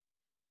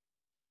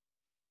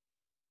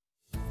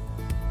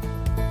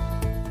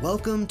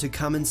Welcome to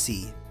Come and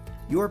See,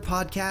 your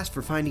podcast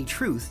for finding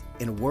truth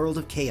in a world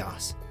of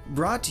chaos.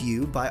 Brought to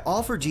you by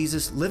All for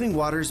Jesus Living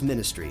Waters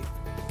Ministry.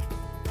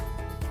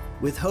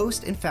 With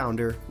host and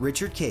founder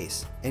Richard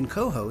Case and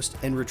co-host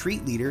and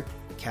retreat leader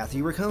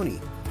Kathy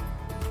Ricconi.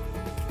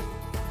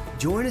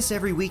 Join us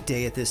every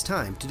weekday at this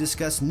time to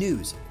discuss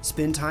news,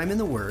 spend time in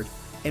the Word,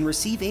 and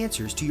receive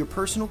answers to your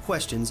personal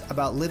questions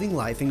about living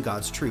life in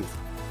God's truth.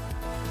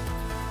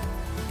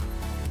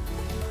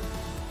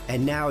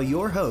 And now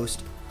your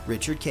host,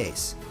 Richard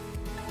Case.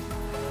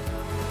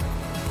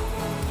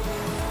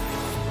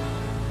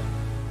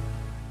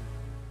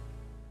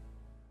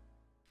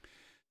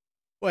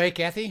 Well, hey,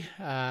 Kathy,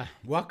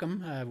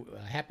 welcome.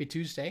 Happy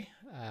Tuesday.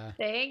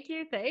 Thank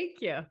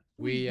you.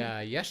 We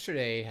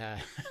yesterday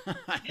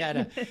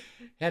had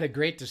a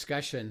great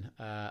discussion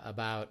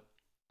about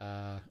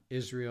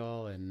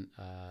Israel and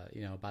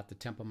about the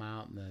Temple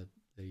Mount and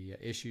the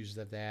issues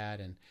of that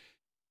and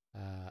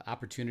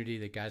opportunity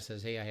that God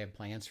says, hey, I have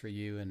plans for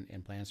you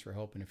and plans for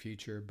hope in the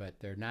future, but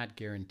they're not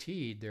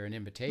guaranteed. They're an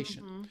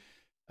invitation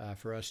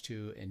for us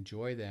to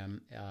enjoy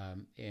them.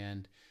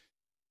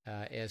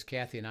 As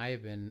Kathy and I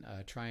have been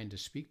trying to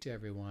speak to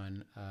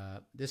everyone,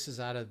 this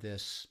is out of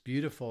this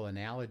beautiful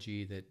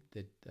analogy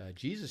that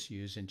Jesus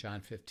used in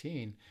John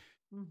 15,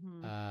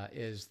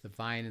 is the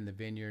vine and the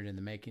vineyard and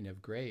the making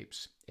of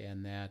grapes,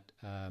 and that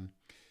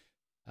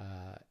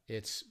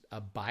it's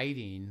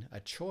abiding, a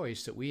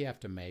choice that we have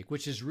to make,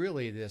 which is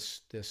really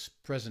this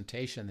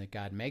presentation that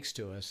God makes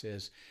to us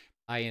is,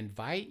 I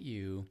invite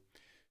you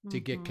to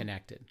get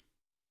connected.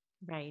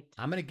 Right.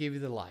 I'm going to give you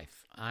the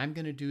life. I'm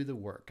going to do the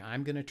work.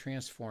 I'm going to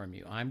transform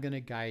you. I'm going to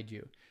guide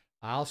you.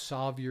 I'll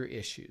solve your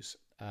issues.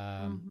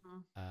 I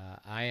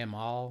am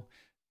all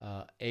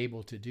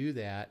able to do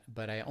that,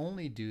 but I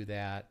only do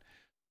that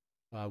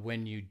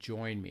when you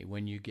join me,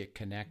 when you get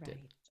connected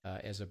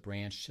as a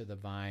branch to the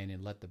vine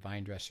and let the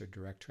vine dresser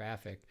direct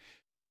traffic.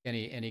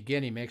 And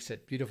again, he makes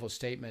that beautiful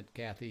statement,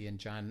 Kathy, in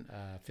John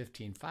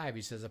 15:5.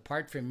 He says,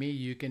 apart from me,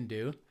 you can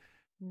do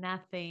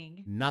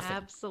Nothing.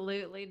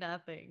 Absolutely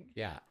nothing.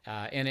 Yeah.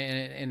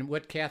 And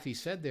what Kathy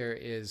said there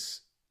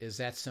is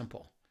that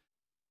simple.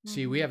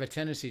 See, we have a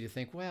tendency to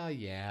think, well,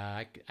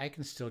 yeah, I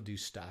can still do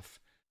stuff.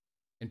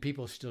 And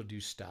people still do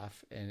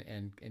stuff.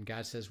 And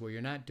God says, well,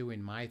 you're not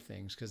doing my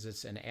things because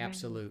it's an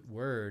absolute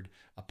word.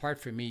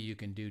 Apart from me, you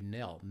can do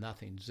nil,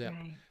 nothing, zip,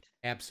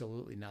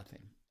 absolutely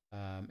nothing.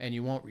 And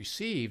you won't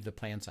receive the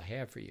plans I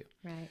have for you.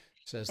 Right.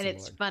 Says and the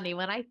it's Lord. funny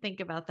when I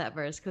think about that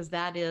verse, because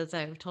that is,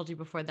 I've told you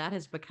before, that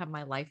has become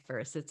my life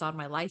verse. It's on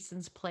my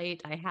license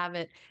plate. I have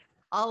it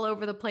all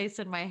over the place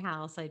in my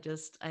house. I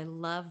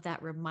love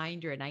that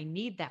reminder, and I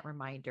need that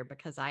reminder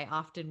because I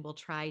often will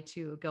try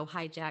to go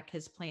hijack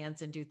his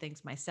plans and do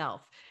things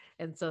myself.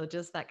 And so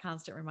just that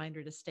constant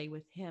reminder to stay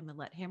with him and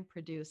let him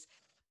produce.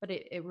 But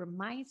it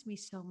reminds me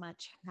so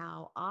much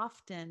how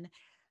often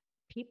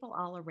people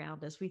all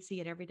around us, we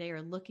see it every day,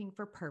 are looking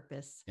for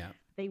purpose. Yeah.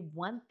 They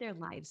want their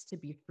lives to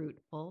be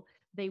fruitful.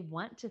 They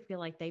want to feel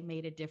like they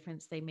made a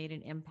difference, they made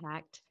an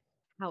impact.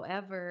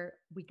 However,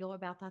 we go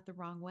about that the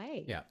wrong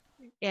way. Yeah.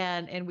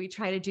 And we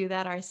try to do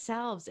that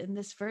ourselves. And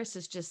this verse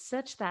is just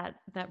such that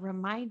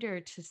reminder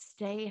to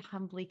stay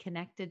humbly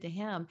connected to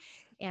him.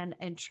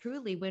 And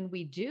truly, when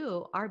we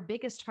do, our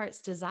biggest heart's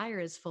desire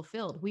is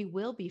fulfilled. We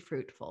will be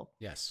fruitful.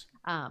 Yes.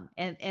 And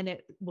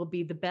it will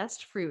be the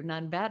best fruit,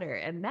 none better.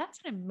 And that's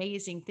an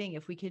amazing thing.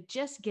 If we could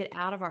just get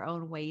out of our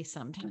own way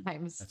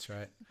sometimes. That's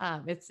right.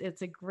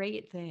 It's a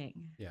great thing.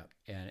 Yeah.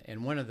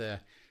 And one of the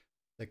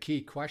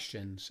key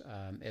questions,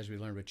 as we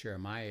learned with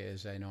Jeremiah,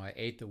 is I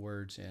ate the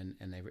words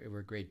and they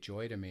were great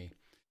joy to me.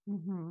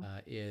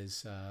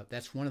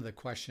 That's one of the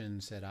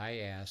questions that I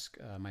ask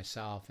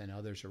myself and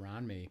others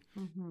around me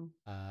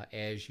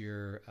as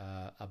you're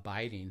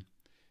abiding,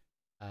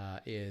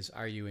 is,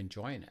 are you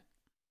enjoying it?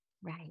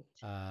 Right.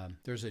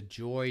 There's a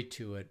joy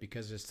to it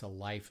because it's the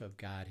life of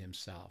God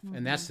himself.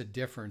 And that's the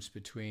difference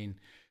between,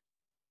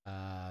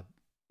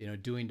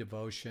 doing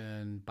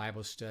devotion,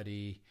 Bible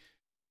study,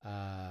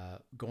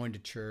 going to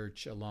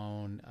church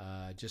alone,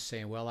 just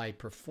saying, well, I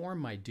perform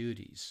my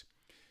duties.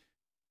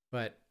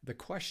 But the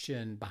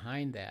question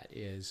behind that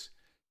is,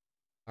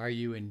 are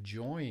you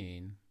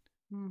enjoying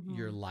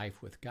your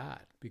life with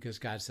God? Because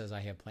God says, I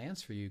have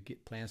plans for you,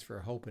 get plans for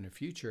hope in the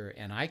future,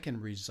 and I can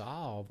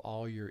resolve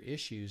all your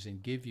issues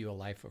and give you a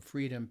life of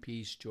freedom,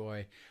 peace,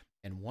 joy,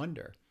 and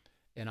wonder,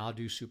 and I'll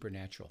do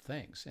supernatural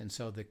things. And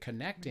so the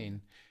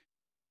connecting,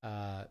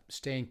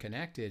 staying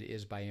connected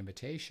is by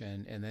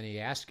invitation, and then he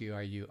asks you,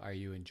 are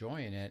you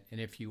enjoying it?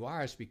 And if you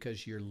are, it's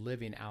because you're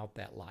living out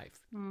that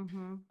life.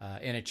 And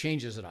it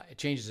changes it. It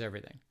changes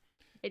everything.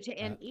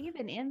 And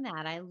even in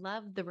that, I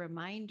love the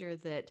reminder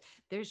that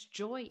there's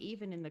joy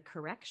even in the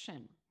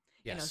correction.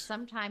 Yes.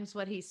 Sometimes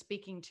what he's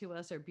speaking to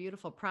us are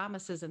beautiful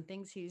promises and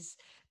things he's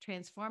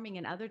transforming,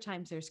 and other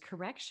times there's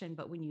correction.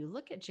 But when you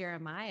look at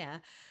Jeremiah,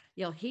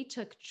 he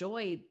took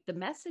joy. The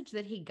message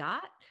that he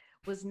got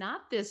was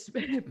not this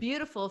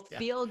beautiful Yeah.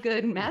 feel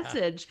good Yeah.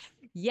 message,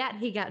 yet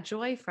he got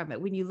joy from it.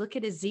 When you look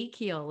at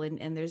Ezekiel,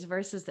 and there's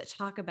verses that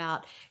talk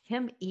about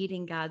him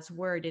eating God's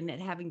word and it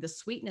having the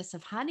sweetness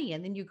of honey.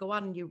 And then you go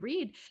on and you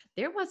read,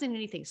 there wasn't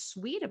anything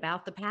sweet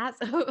about the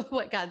past,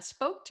 what God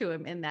spoke to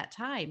him in that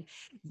time.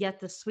 Yet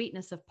the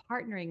sweetness of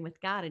partnering with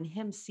God and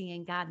him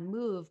seeing God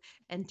move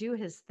and do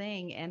his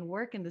thing and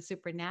work in the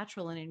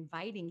supernatural and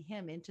inviting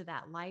him into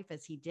that life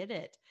as he did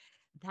it,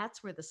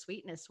 that's where the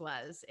sweetness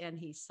was. And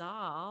he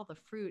saw all the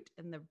fruit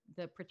and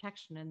the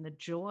protection and the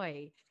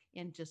joy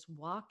in just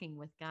walking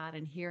with God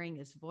and hearing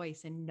his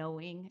voice and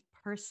knowing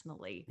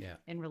personally Yeah.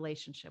 in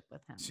relationship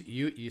with So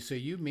him.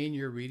 you mean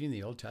you're reading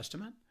the Old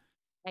Testament?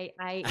 I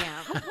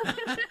am.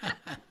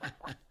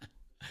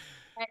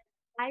 I,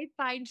 I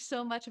find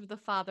so much of the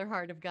father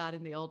heart of God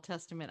in the Old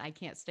Testament. I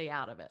can't stay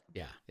out of it.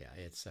 Yeah, yeah.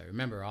 It's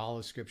remember, all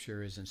of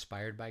Scripture is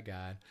inspired by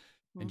God,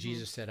 and Hmm.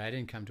 Jesus said, "I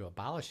didn't come to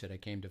abolish it; I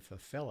came to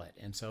fulfill it."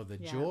 And so the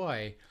Yeah.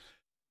 joy,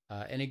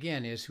 and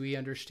again, as we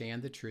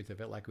understand the truth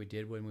of it, like we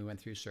did when we went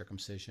through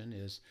circumcision,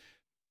 is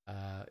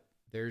uh,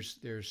 there's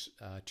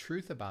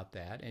truth about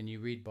that, and you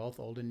read both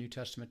Old and New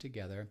Testament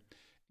together,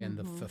 and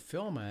the Hmm.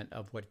 fulfillment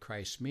of what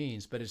Christ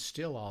means, but it's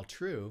still all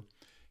true.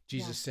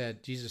 Yes.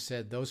 Jesus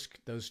said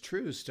those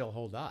truths still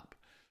hold up.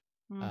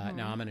 Now Hmm.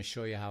 I'm going to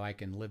show you how I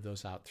can live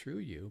those out through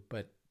you,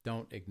 but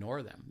don't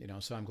ignore them.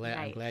 So I'm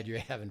Right. glad you're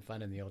having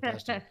fun in the Old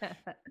Testament.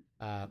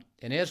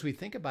 And as we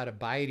think about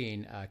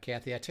abiding,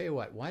 Kathy, I tell you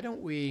what, why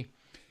don't we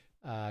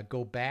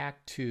go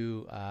back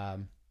to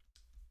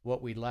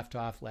what we left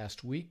off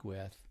last week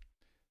with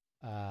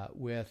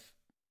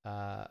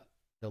the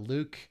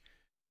Luke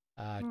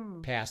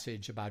Mm.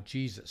 passage about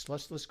Jesus.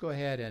 Let's go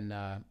ahead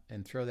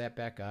and throw that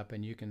back up,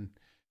 and you can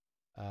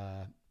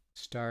uh,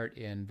 start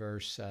in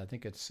verse. I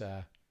think it's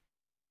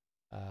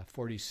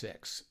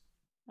 46.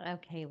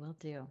 Okay, will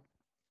do.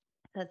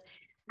 It says,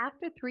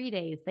 after 3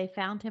 days, they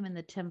found him in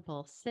the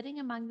temple, sitting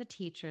among the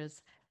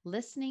teachers,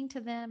 listening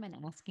to them and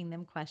asking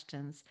them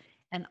questions.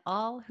 And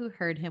all who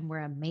heard him were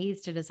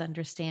amazed at his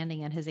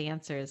understanding and his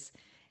answers.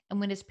 And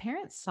when his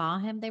parents saw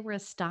him, they were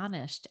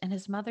astonished. And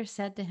his mother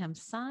said to him,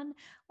 son,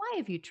 why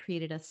have you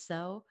treated us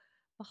so?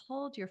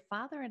 Behold, your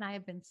father and I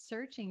have been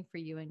searching for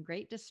you in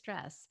great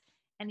distress.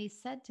 And he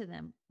said to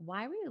them,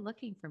 why were you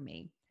looking for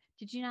me?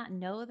 Did you not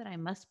know that I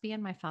must be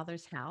in my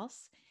father's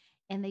house?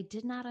 And they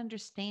did not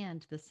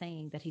understand the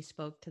saying that he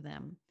spoke to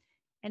them.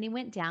 And he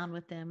went down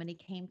with them, and he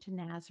came to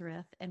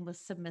Nazareth and was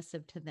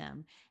submissive to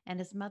them. And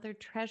his mother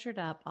treasured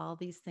up all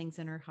these things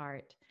in her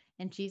heart.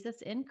 And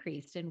Jesus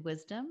increased in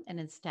wisdom and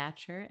in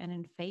stature and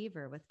in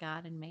favor with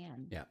God and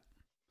man. Yeah.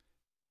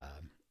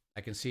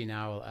 I can see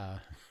now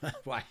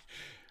why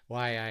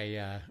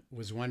I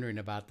was wondering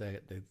about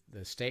the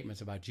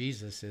statements about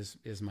Jesus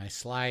is my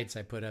slides.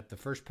 I put up the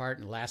first part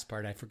and the last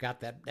part. I forgot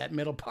that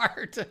middle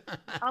part.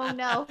 Oh,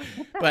 no.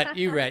 But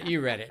you read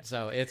it,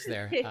 so it's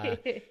there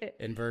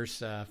in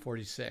verse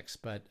 46.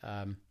 But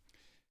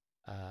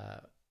uh,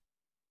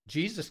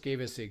 Jesus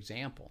gave us the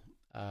example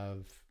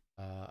of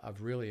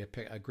really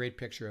a great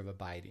picture of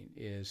abiding.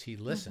 Is he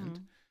listened?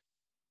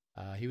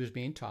 Hmm. He was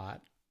being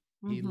taught.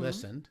 He Hmm.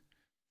 listened.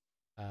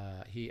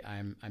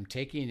 I'm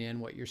taking in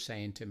what you're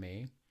saying to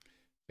me.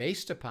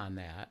 Based upon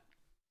that,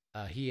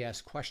 he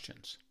asked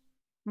questions.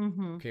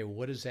 Hmm. Okay,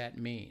 what does that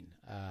mean?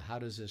 How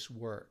does this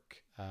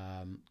work?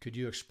 Could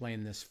you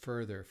explain this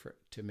further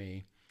to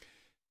me?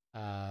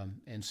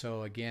 And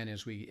so again,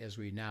 as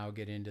we now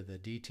get into the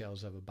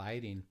details of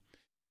abiding,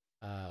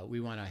 we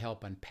want to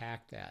help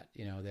unpack that.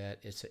 That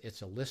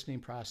it's a listening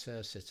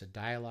process, it's a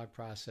dialogue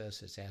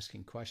process, it's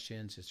asking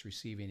questions, it's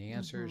receiving Hmm.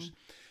 answers.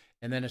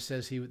 And then it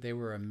says they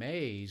were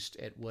amazed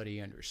at what he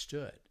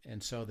understood.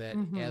 And so that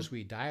Hmm. as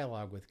we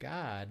dialogue with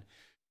God,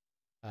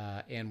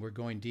 and we're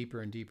going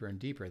deeper and deeper and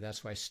deeper,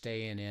 that's why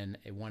staying in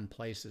one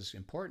place is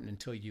important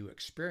until you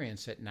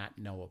experience it, not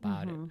know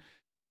about it. Hmm.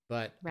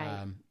 But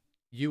Right.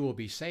 you will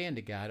be saying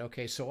to God,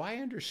 okay, so I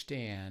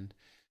understand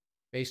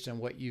based on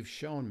what you've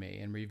shown me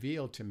and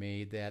revealed to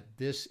me that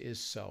this is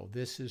so,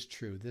 this is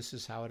true, this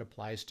is how it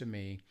applies to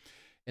me.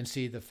 And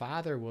see, the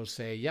Father will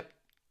say, yep,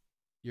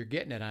 you're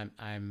getting it.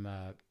 I'm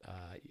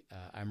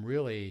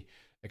really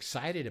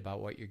excited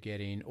about what you're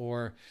getting,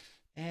 or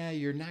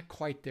you're not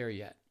quite there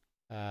yet.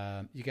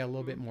 You got a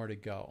little bit Mhm. more to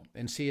go.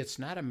 And see, it's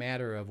not a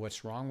matter of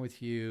what's wrong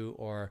with you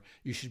or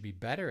you should be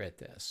better at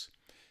this,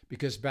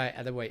 because by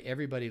the way,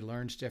 everybody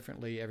learns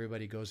differently.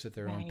 Everybody goes at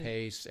their own Right.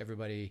 pace.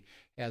 Everybody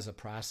has a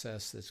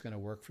process that's going to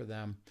work for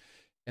them,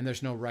 and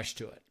there's no rush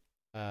to it.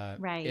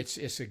 Right.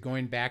 It's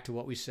going back to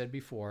what we said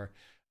before.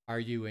 Are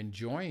you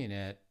enjoying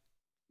it,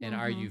 and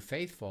are Hmm. you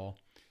faithful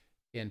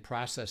in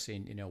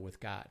processing, with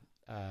God.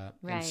 And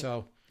Right.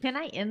 so, Can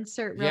I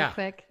insert real yeah,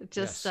 quick?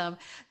 Just yes,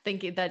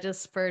 thinking that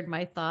just spurred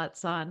my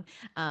thoughts on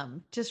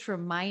just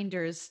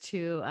reminders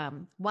to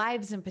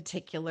wives in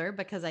particular,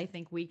 because I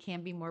think we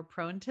can be more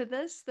prone to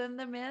this than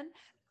the men.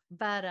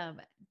 But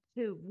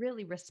to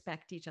really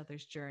respect each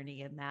other's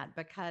journey in that,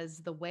 because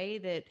the way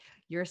that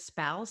your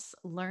spouse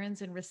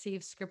learns and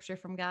receives scripture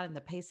from God and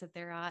the pace that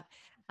they're at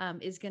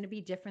is going to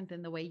be different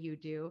than the way you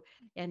do.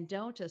 And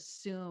don't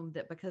assume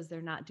that because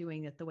they're not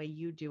doing it the way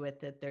you do it,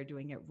 that they're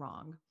doing it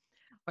wrong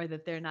or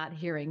that they're not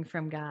hearing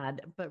from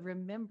God. But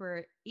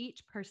remember,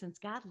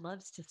 God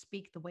loves to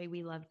speak the way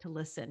we love to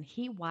listen.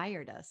 He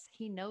wired us.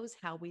 He knows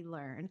how we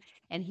learn,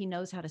 and he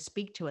knows how to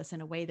speak to us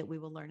in a way that we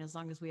will learn as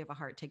long as we have a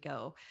heart to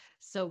go.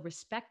 So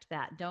respect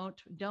that.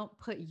 Don't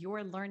put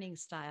your learning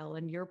style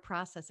and your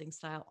processing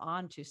style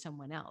onto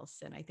someone else.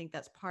 And I think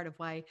that's part of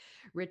why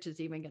Rich is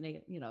even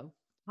going to,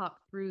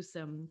 talk through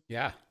some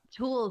Yeah.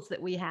 tools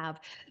that we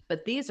have.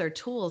 But these are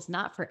tools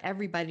not for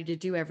everybody to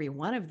do every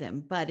one of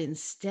them, but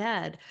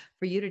instead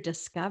for you to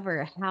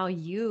discover how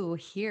you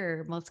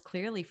hear most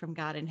clearly from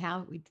God and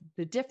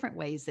the different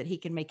ways that he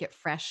can make it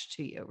fresh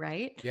to you,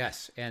 right?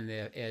 Yes. And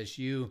as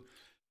you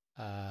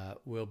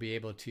will be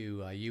able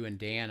to, you and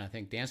Dan, I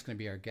think Dan's going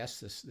to be our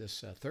guest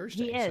this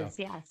Thursday. He is,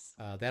 yes.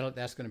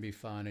 That's going to be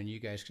fun, and you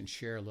guys can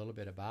share a little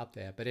bit about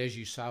that. But as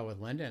you saw with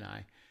Linda and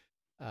I,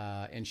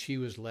 and she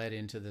was led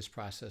into this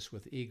process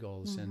with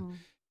Eagles,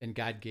 and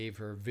God gave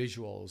her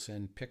visuals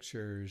and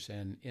pictures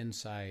and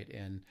insight,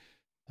 and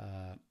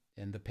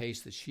the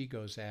pace that she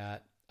goes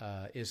at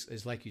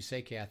is like you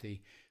say,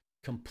 Kathy,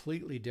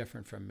 completely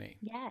different from me.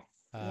 Yes.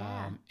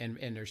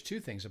 And there's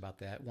two things about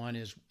that. One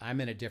is I'm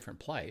in a different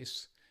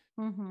place,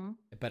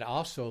 but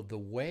also the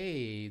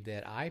way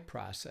that I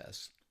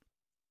process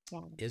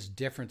is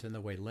different than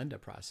the way Linda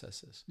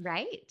processes.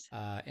 Right.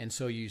 And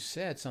so you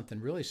said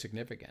something really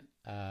significant,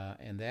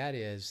 and that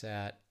is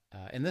that,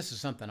 and this is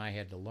something I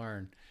had to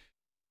learn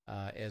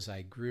as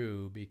I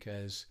grew,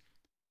 because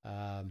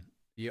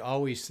you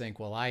always think,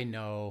 well, I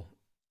know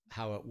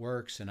how it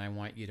works, and I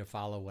want you to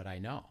follow what I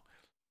know.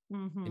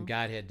 And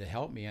God had to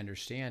help me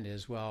understand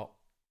is, well,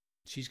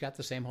 she's got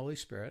the same Holy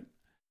Spirit.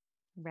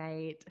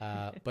 Right.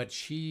 But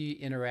she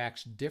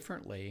interacts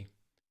differently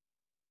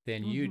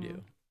than you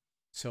do.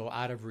 So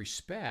out of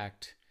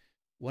respect,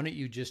 why don't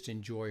you just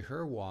enjoy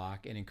her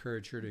walk and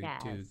encourage her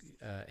to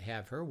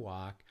have her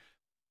walk?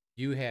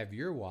 You have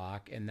your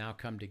walk, and now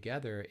come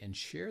together and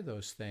share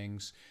those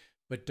things,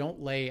 but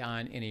don't lay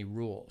on any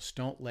rules.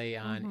 Don't lay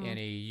on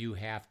any you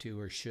have to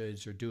or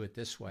shoulds or do it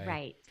this way.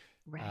 Right.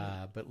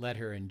 But let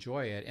her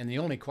enjoy it. And the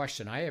only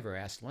question I ever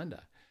asked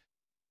Linda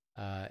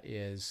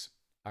is,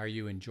 are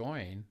you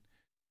enjoying?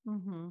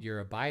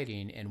 You're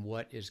abiding, and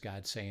what is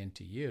God saying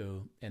to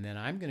you? And then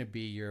I'm going to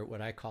be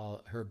what I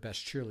call her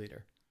best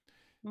cheerleader.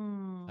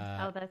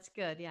 That's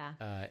good. Yeah.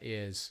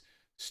 Is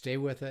stay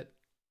with it,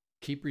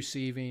 keep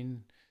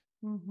receiving.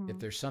 If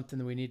there's something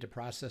that we need to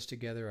process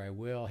together, I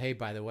will. Hey,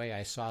 by the way,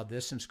 I saw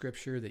this in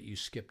scripture that you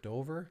skipped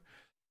over.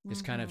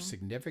 It's kind of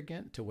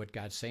significant to what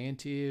God's saying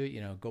to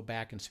you. Go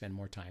back and spend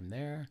more time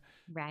there.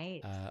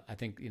 Right. I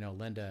think,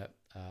 Linda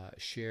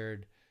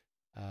shared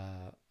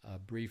a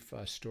brief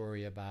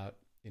story about,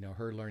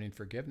 her learning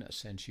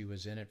forgiveness, and she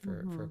was in it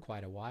for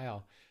quite a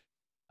while.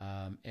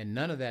 And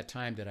none of that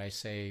time did I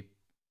say,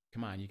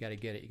 come on, you got to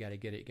get it. You got to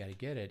get it. You got to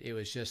get it. It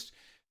was just,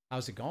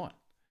 how's it going?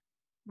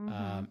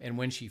 And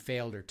when she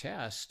failed her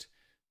test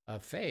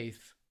of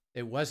faith,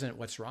 it wasn't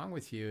what's wrong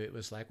with you. It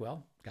was like,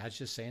 well, God's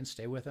just saying,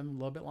 stay with him a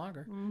little bit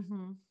longer.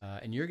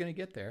 And you're going to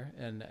get there.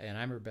 And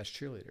I'm her best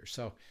cheerleader.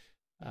 So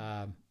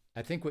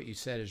I think what you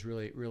said is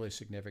really, really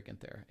significant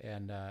there.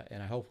 And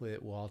I hopefully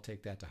that we'll all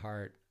take that to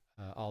heart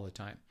all the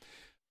time.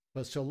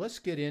 But so let's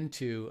get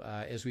into,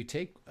 as we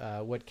take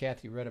what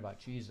Kathy read about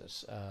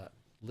Jesus,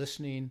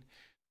 listening,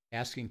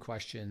 asking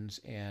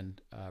questions,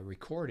 and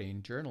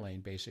recording,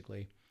 journaling,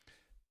 basically,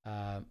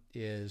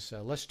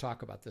 let's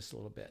talk about this a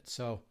little bit.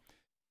 So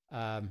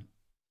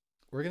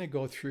we're going to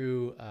go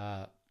through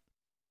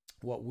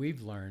what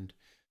we've learned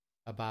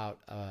about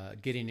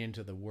getting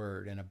into the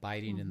Word and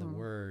abiding in the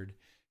Word,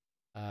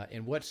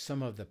 and what's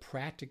some of the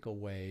practical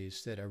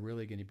ways that are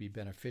really going to be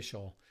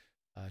beneficial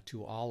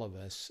to all of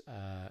us.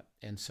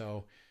 And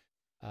so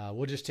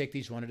we'll just take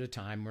these one at a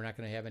time. We're not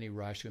going to have any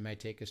rush. It might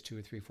take us 2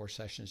 or 3, 4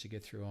 sessions to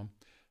get through them.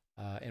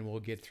 And we'll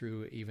get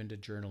through even to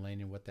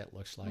journaling and what that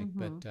looks like.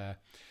 But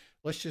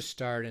let's just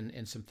start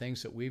in some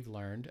things that we've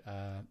learned.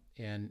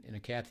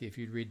 And Kathy, if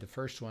you'd read the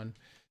first one,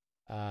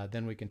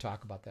 then we can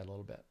talk about that a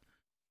little bit.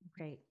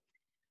 Great.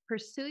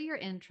 Pursue your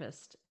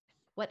interest.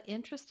 What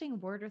interesting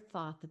word or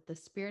thought that the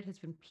Spirit has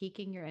been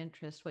piquing your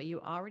interest, what you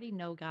already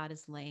know God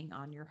is laying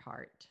on your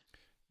heart.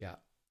 Yeah.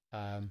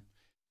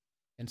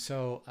 And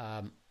so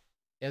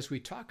as we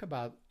talk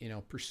about,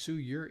 pursue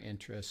your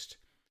interest,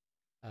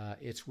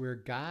 it's where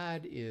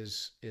God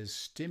is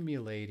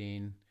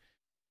stimulating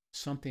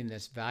something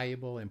that's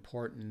valuable,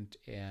 important,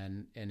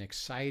 and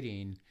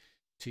exciting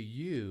to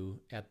you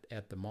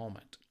at the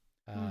moment.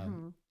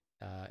 And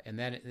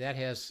that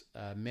has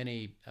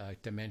many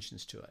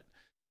dimensions to it.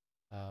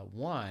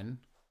 One,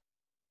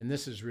 and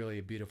this is really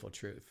a beautiful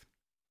truth,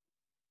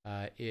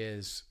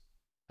 is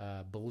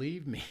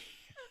believe me,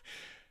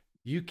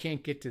 you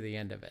can't get to the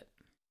end of it.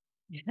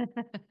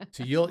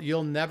 So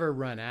you'll never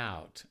run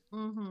out.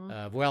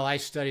 Well, I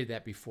studied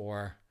that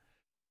before.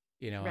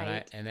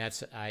 Right. and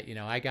that's,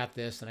 I got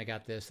this and I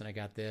got this and I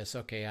got this.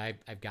 Okay.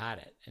 I've got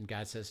it. And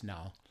God says,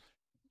 no,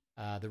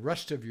 the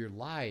rest of your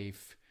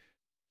life,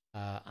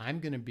 I'm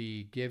going to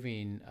be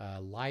giving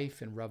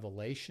life and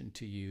revelation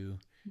to you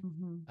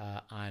Mm-hmm.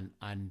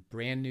 on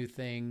brand new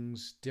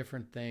things,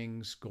 different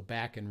things. Go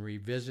back and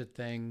revisit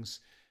things,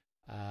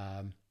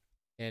 um,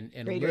 and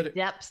Greater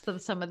depths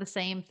of some of the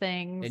same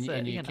things,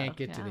 and you can't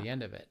get to yeah. the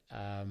end of it.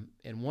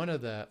 And one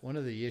of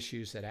the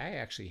issues that I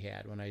actually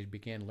had when I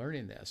began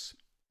learning this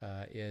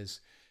is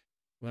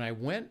when I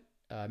went.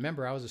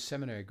 Remember, I was a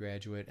seminary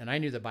graduate, and I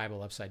knew the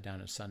Bible upside down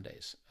on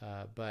Sundays,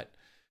 but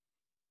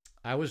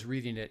I was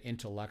reading it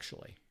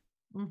intellectually.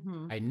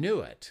 Mm-hmm. I knew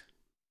it,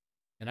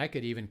 and I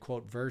could even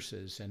quote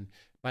verses. And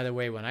by the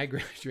way, when I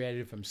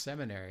graduated from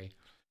seminary,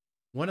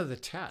 one of the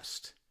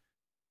tests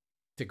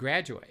to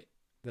graduate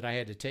that I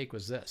had to take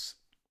was this.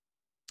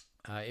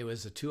 It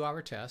was a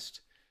 2-hour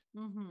test.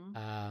 Mm-hmm.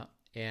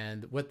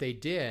 And what they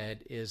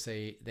did is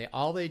they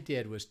all they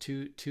did was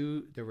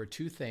there were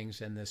 2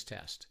 things in this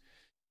test.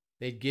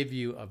 They'd give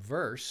you a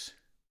verse,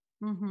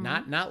 Mm-hmm.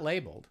 not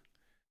labeled,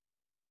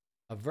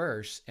 a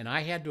verse, and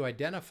I had to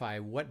identify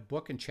what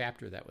book and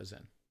chapter that was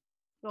in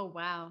Oh,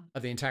 wow.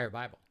 of the entire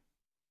Bible.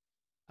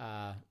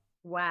 Wow.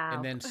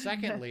 And then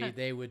secondly,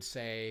 they would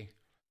say,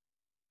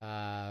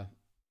 all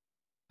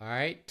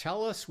right,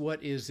 tell us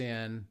what is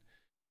in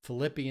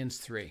Philippians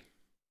 3.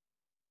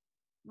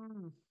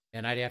 Mm.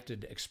 And I'd have to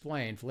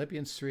explain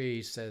Philippians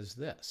 3 says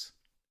this.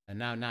 And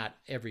now not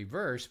every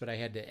verse, but I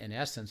had to, in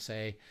essence,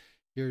 say,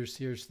 here's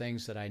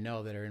things that I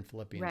know that are in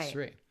Philippians Right.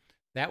 3.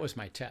 That was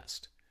my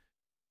test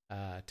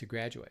to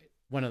graduate.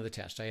 One of the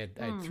tests. I had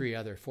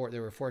 4.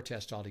 There were 4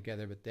 tests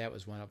altogether, but that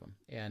was one of them.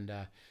 And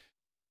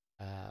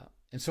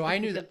so I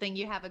knew that. Good thing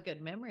you have a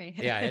good memory.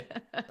 Yeah,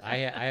 I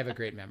have a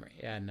great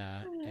memory, and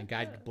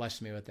God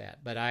blessed me with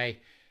that. But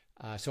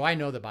so I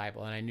know the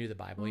Bible, and I knew the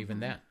Bible even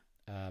then.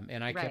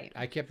 And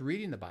I kept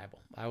reading the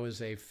Bible. I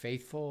was a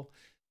faithful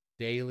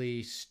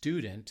daily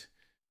student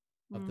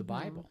of the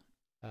Bible.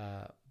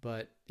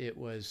 But it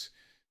was,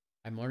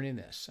 I'm learning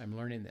this, I'm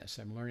learning this,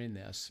 I'm learning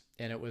this.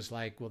 And it was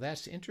like, well,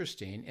 that's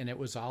interesting. And it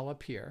was all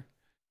up here.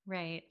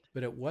 Right.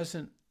 But it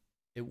wasn't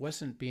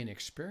being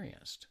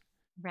experienced.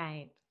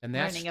 Right. And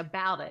that's learning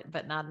about it,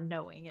 but not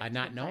knowing it.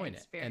 not knowing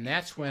it. And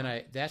that's when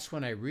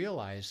I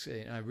realized,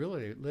 I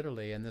really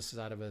literally, and this is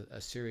out of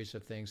a series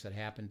of things that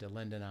happened to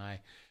Linda and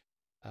I,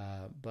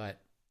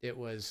 but it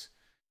was,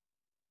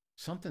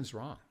 something's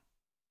wrong.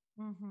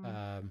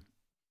 Mm-hmm.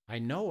 I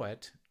know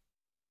it.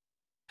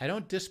 I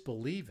don't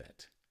disbelieve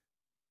it,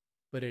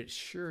 but it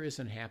sure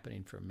isn't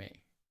happening for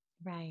me.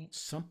 Right.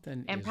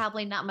 Something and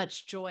probably not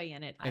much joy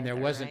in it. And either,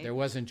 there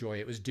wasn't joy.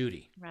 It was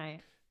duty. Right.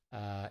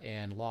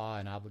 And law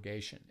and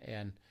obligation.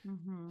 And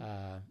Mm-hmm.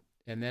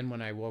 and then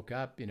when I woke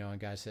up, and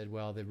God said,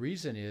 well, the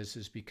reason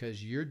is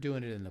because you're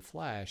doing it in the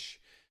flesh,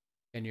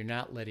 and you're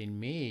not letting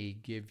me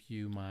give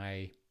you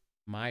my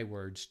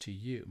words to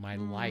you, my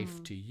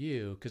life to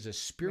you, because it's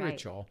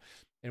spiritual.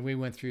 Right. And we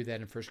went through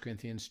that in 1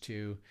 Corinthians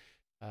 2.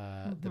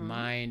 The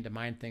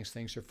mind thinks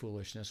things are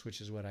foolishness,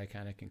 which is what I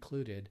kind of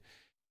concluded.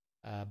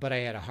 But I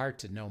had a heart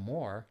to know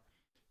more.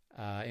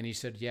 And he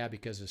said, yeah,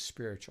 because it's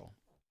spiritual.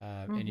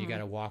 And you got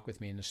to walk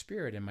with me in the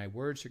spirit, and my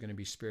words are going to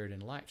be spirit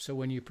and life. So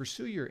when you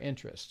pursue your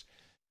interest,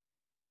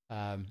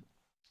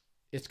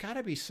 it's got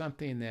to be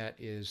something that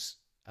is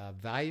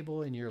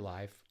valuable in your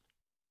life,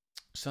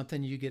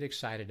 something you get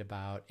excited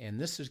about. And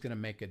this is going to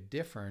make a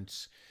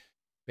difference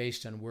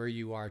based on where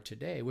you are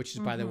today, which is,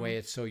 by the way,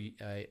 it's so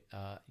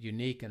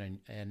unique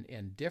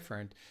and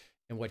different.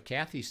 And what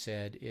Kathy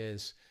said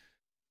is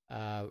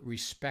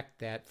respect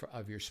that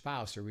of your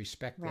spouse, or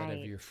respect that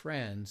of your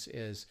friends,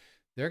 is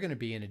they're going to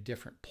be in a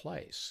different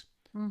place.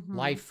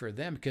 Life for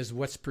them, because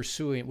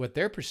what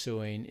they're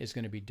pursuing is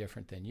going to be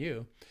different than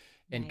you.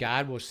 And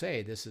God will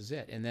say, this is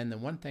it. And then the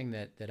one thing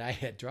that I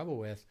had trouble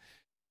with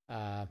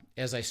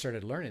as I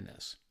started learning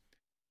this,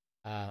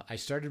 I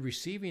started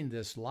receiving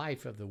this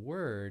life of the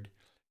Word.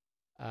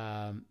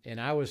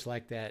 And I was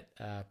like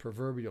that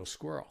proverbial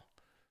squirrel.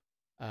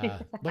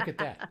 Look at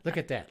that, look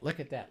at that, look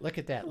at that, look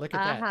at that, look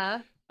at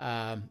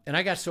that. And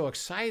I got so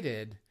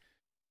excited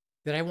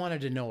that I wanted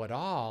to know it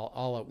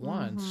all at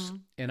once.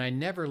 And I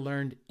never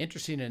learned.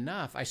 Interesting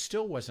enough, I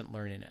still wasn't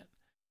learning it.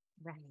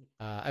 Right.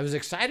 I was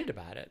excited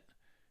about it,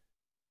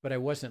 but I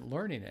wasn't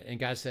learning it. And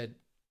God said,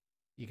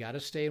 you got to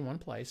stay in one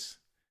place,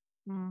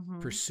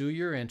 pursue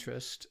your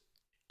interest,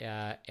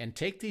 and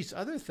take these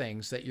other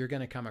things that you're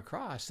going to come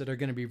across that are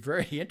going to be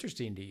very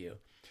interesting to you.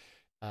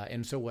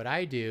 And so what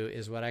I do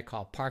is what I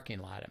call parking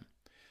lotting.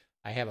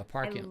 I have a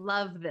parking. I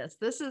love this.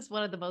 This is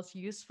one of the most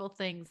useful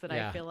things that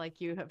I feel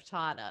like you have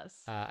taught us.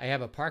 I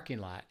have a parking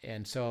lot.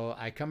 And so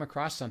I come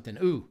across something.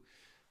 Ooh,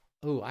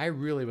 I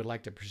really would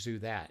like to pursue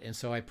that. And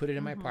so I put it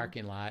in my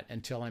parking lot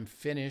until I'm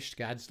finished.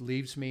 God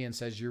leaves me and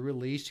says, you're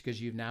released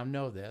because you now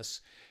know this.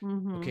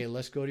 Okay,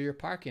 let's go to your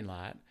parking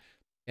lot,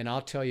 and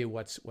I'll tell you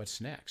what's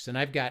next. And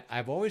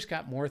I've always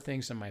got more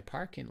things in my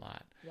parking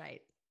lot.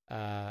 Right.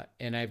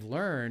 And I've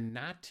learned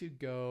not to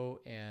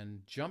go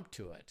and jump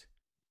to it,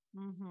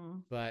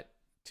 but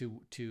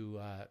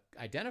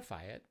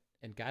identify it.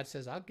 And God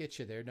says, I'll get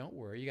you there. Don't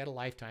worry. You got a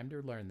lifetime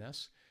to learn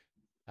this,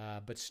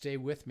 but stay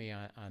with me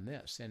on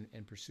this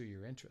and pursue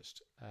your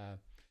interest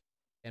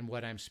and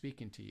what I'm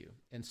speaking to you.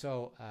 And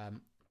so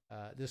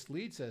this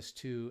leads us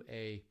to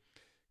a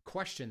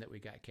question that we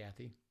got,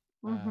 Kathy.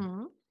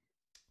 Mm-hmm.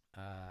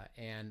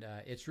 And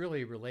it's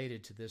really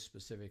related to this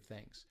specific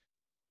things.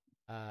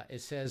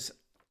 It says,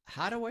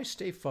 how do I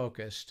stay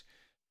focused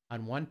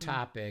on one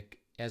topic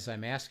as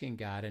I'm asking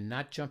God and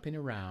not jumping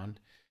around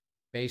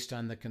based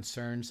on the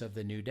concerns of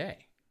the new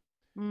day?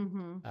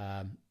 Mm-hmm.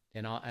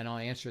 And I'll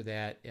answer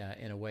that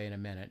in a way in a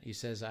minute. He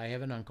says, I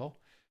have an uncle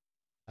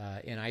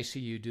in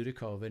ICU due to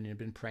COVID and had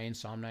been praying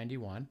Psalm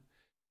 91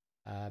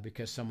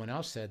 because someone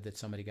else said that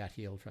somebody got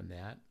healed from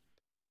that.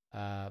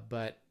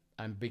 But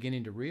I'm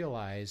beginning to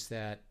realize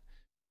that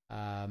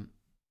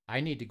I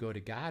need to go to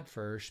God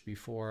first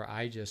before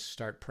I just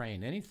start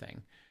praying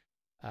anything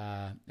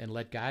and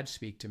let God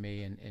speak to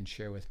me and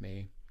share with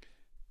me.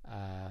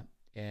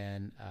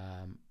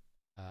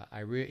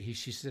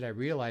 She said, I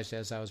realized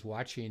as I was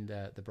watching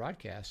the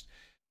broadcast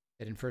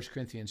that in 1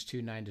 Corinthians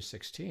 2,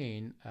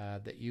 9-16,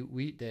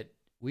 that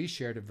we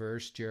shared a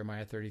verse,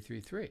 Jeremiah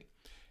 33:3.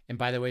 And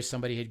by the way,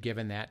 somebody had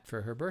given that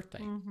for her birthday.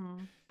 Mm-hmm.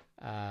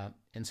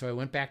 And so I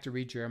went back to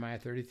read Jeremiah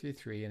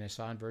 33:3, and I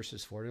saw in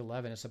verses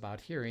 4-11, it's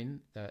about hearing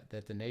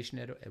that the nation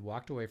had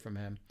walked away from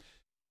him,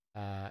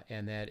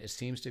 and that it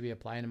seems to be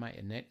applying to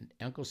my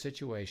uncle's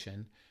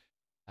situation.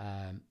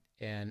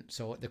 And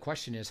so the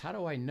question is, how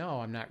do I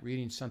know I'm not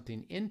reading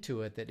something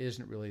into it that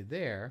isn't really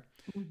there?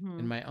 Mm-hmm.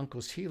 And my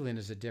uncle's healing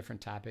is a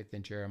different topic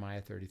than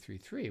Jeremiah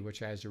 33:3,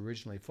 which I was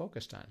originally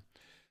focused on.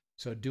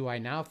 So do I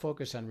now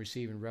focus on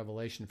receiving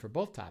revelation for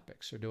both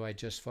topics, or do I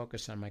just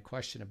focus on my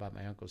question about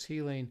my uncle's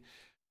healing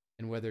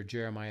and whether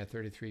Jeremiah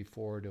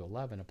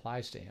 33:4-11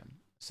 applies to him?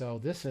 So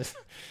this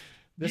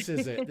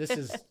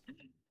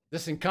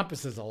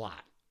encompasses a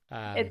lot.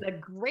 It's a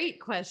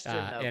great question,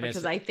 though,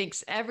 because I think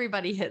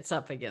everybody hits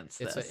up against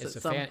this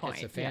at some point.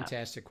 It's a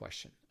fantastic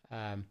question.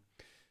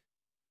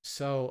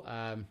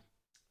 So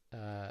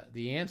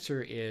the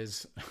answer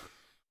is,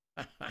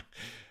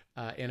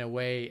 in a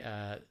way,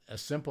 a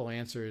simple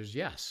answer is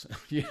yes.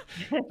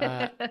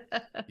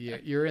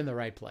 You're in the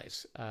right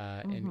place,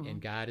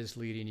 and God is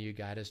leading you,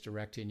 God is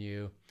directing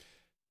you,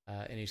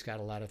 and He's got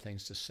a lot of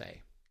things to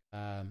say.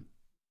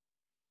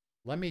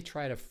 Let me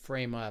try to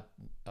frame up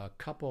a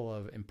couple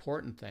of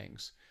important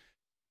things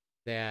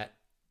that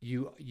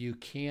you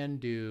can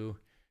do,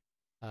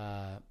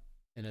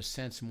 in a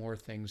sense, more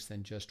things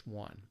than just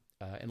one.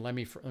 And let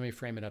me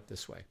frame it up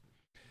this way.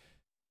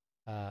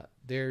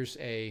 There's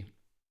a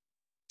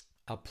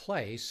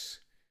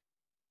place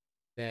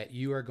that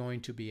you are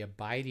going to be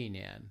abiding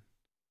in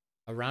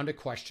around a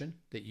question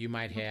that you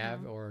might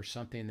have or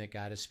something that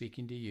God is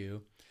speaking to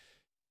you.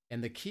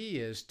 And the key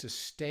is to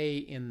stay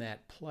in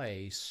that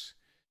place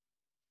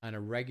on a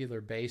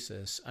regular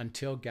basis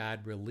until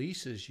God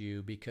releases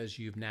you, because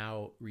you've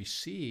now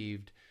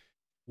received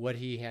what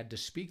He had to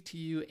speak to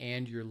you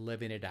and you're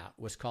living it out,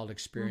 what's called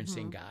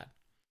experiencing God.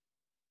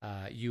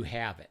 You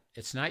have it.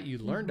 It's not you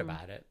learned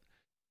about it.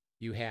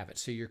 You have it.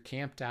 So you're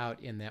camped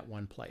out in that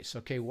one place.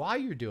 Okay, while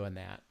you're doing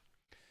that,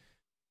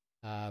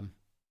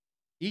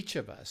 each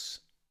of us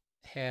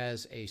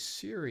has a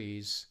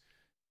series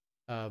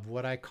of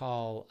what I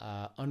call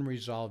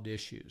unresolved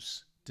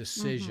issues,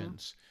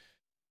 decisions,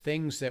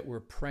 things that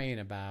we're praying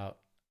about,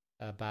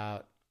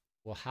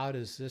 well, how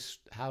is this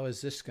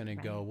going to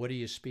go? What do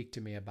you speak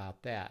to me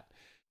about that?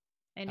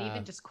 And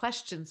even just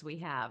questions we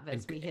have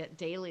as we hit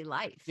daily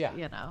life,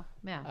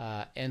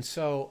 And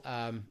so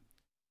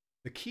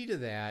the key to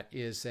that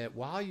is that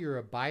while you're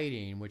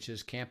abiding, which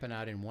is camping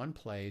out in one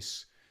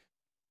place,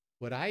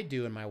 what I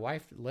do and my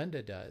wife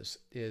Linda does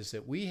is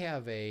that we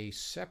have a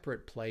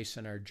separate place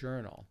in our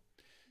journal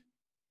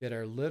that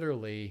are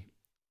literally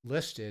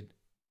listed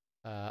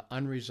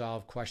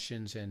unresolved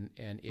questions and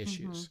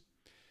issues.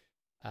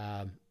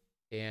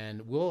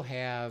 And we'll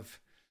have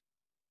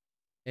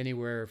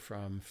anywhere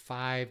from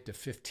 5 to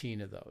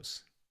 15 of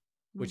those,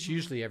 which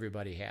usually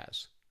everybody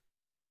has.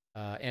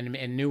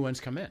 And new ones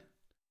come in.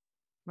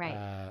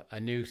 Right. A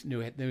new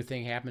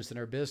thing happens in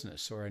our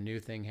business, or a new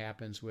thing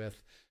happens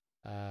with,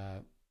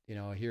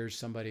 here's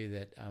somebody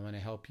that I'm going to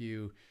help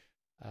you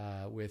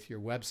with your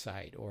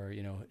website, or,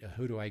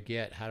 who do I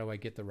get? How do I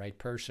get the right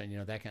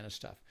person? That kind of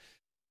stuff.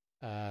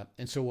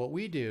 And so what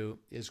we do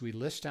is we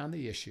list down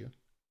the issue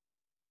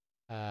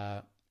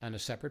on a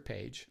separate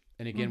page.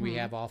 And again, we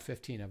have all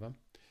 15 of them.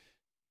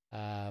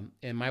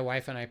 And my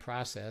wife and I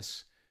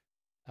process,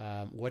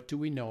 what do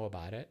we know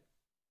about it?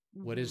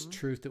 What is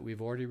truth that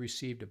we've already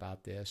received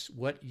about this?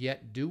 What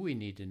yet do we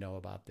need to know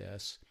about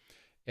this?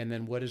 And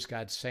then what is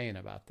God saying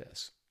about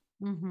this?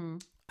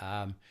 And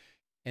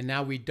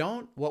now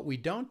what we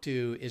don't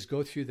do is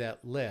go through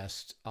that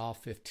list, all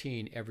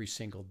 15, every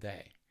single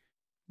day.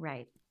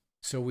 Right.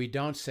 So we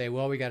don't say,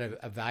 well, we got to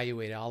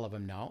evaluate all of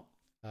them. No.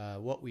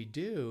 What we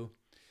do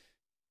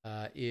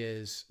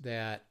is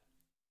that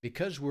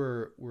because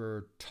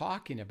we're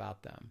talking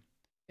about them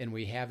and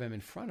we have them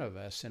in front of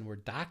us and we're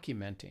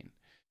documenting,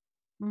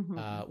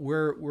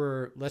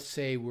 we're let's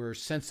say we're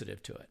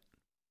sensitive to it,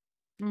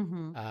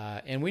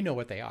 and we know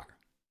what they are.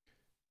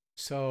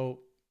 So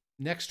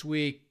next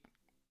week,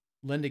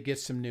 Linda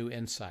gets some new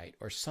insight,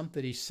 or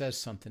somebody says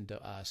something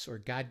to us, or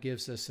God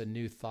gives us a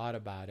new thought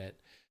about it.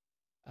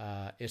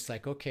 It's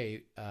like,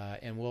 okay,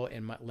 and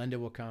Linda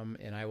will come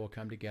and I will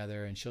come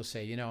together, and she'll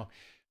say,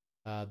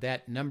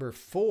 that number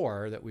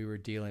 4 that we were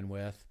dealing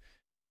with,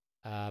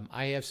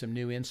 I have some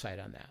new insight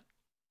on that.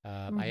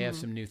 I have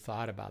some new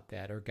thought about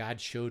that, or God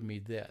showed me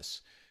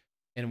this.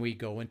 And we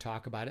go and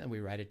talk about it and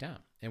we write it down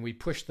and we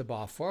push the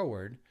ball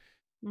forward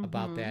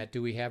about that.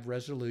 Do we have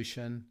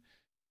resolution?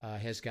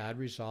 Has God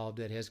resolved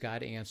it? Has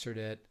God answered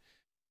it?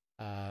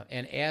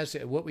 And as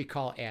what we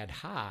call ad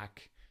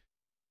hoc,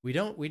 we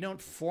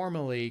don't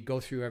formally go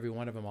through every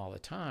one of them all the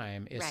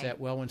time. It's that,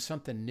 well, when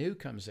something new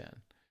comes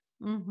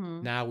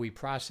in, now we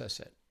process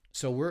it.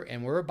 So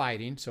we're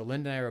abiding. So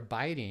Linda and I are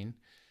abiding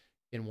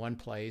in one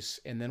place,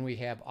 and then we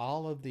have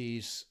all of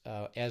these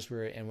as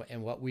we're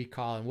in what we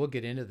call, and we'll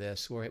get into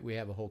this, we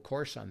have a whole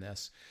course on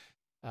this,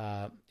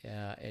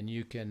 and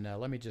you can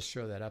let me just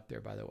throw that up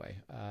there, by the way,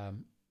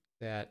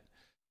 that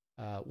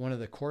one of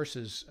the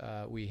courses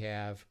we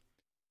have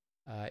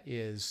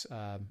is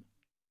I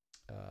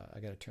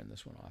got to turn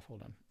this one off,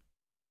 hold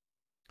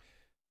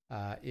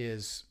on,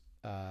 is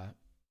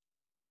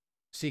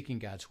Seeking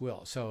God's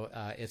Will. So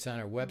it's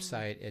on our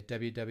website at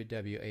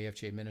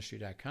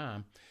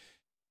www.afjministry.com.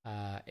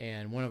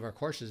 And one of our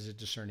courses is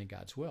Discerning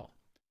God's Will.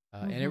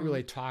 And it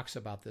really talks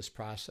about this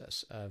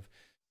process of,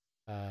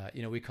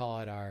 we call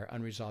it our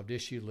unresolved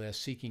issue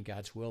list, Seeking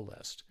God's Will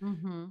list.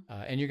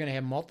 And you're going to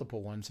have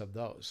multiple ones of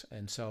those.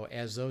 And so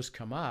as those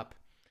come up,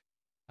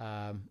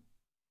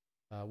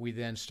 we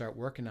then start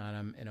working on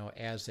them,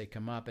 as they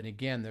come up. And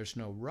again, there's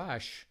no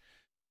rush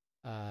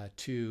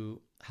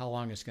to how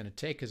long it's going to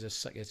take, because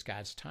it's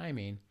God's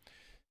timing.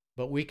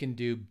 But we can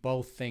do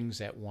both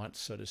things at once,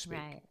 so to speak.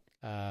 Right.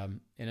 And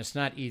it's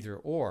not either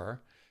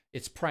or.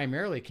 It's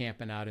primarily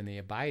camping out in the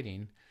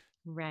abiding.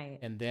 Right.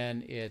 And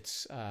then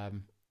it's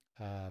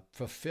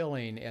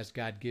fulfilling as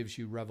God gives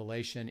you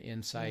revelation,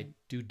 insight,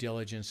 due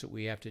diligence that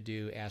we have to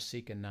do, ask,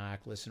 seek, and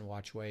knock, listen,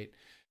 watch, wait.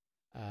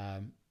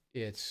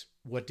 It's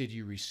what did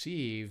you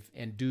receive,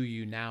 and do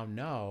you now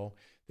know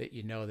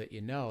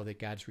that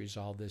God's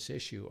resolved this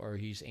issue, or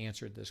he's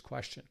answered this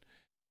question.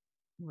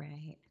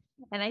 Right.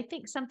 And I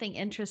think something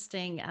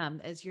interesting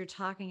as you're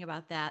talking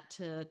about that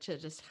to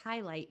just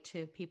highlight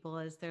to people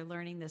as they're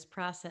learning this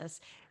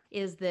process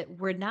is that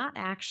we're not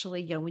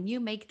actually, when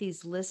you make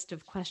these list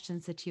of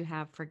questions that you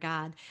have for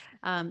God,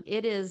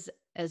 it is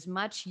as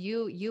much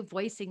you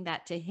voicing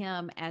that to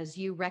him as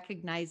you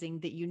recognizing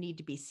that you need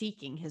to be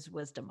seeking his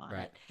wisdom on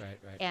it. Right.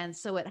 And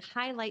so it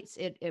highlights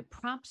it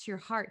prompts your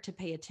heart to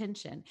pay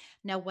attention.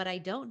 Now, what I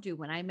don't do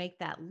when I make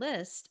that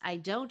list, I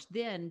don't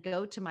then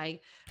go to my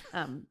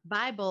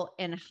Bible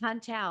and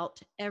hunt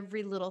out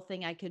every little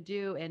thing I could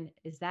do. And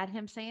is that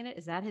him saying it?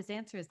 Is that his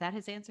answer? Is that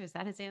his answer? Is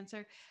that his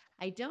answer?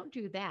 I don't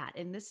do that.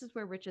 And this is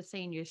where Rich is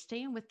saying you're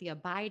staying with the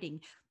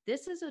abiding.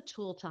 This is a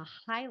tool to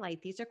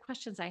highlight. These are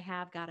questions I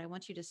have, God, I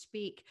want you to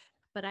speak.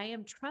 But I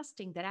am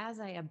trusting that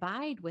as I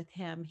abide with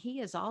him,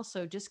 he is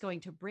also just going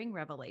to bring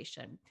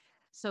revelation.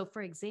 So,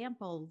 for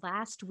example,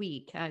 last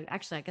week,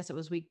 actually, I guess it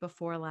was week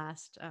before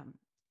last,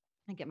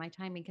 I get my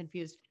timing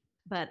confused,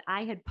 but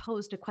I had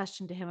posed a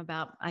question to him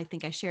about, I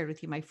think I shared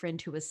with you, my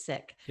friend who was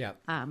sick,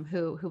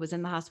 who was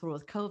in the hospital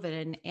with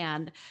COVID,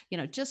 and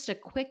just a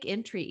quick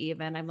entry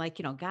even. I'm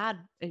like, God,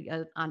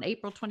 on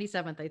April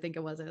 27th, I think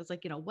it was, I was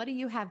like, what do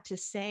you have to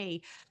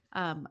say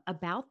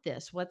about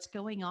this? What's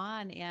going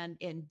on?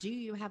 And do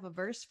you have a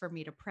verse for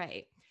me to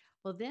pray?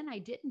 Well, then I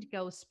didn't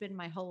go spend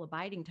my whole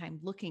abiding time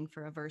looking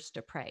for a verse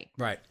to pray.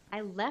 Right.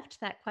 I left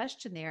that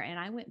question there and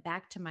I went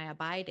back to my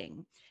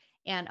abiding.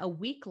 And a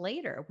week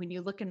later, when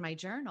you look in my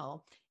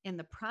journal, in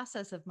the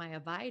process of my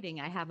abiding,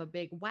 I have a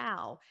big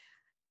wow.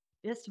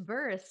 This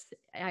verse,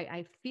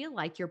 I feel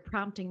like you're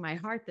prompting my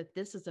heart that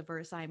this is a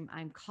verse I'm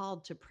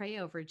called to pray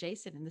over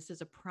Jason, and this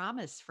is a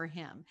promise for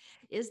him.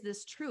 Is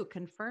this true?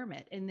 Confirm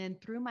it. And then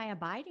through my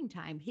abiding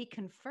time, he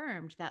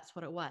confirmed that's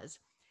what it was.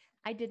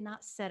 I did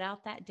not set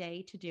out that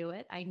day to do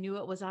it. I knew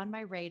it was on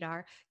my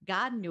radar.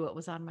 God knew it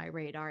was on my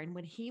radar. And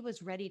when he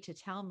was ready to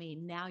tell me,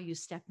 now you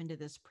step into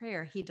this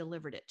prayer, he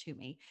delivered it to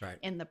me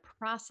in the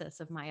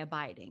process of my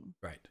abiding.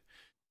 Right.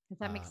 Does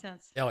that make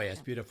sense? Oh, yeah,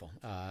 it's beautiful.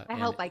 I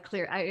hope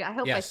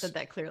I said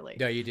that clearly.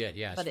 No, you did.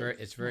 Yeah,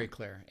 it's very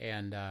clear.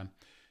 And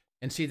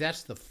see,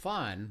 that's the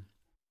fun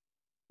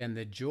and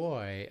the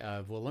joy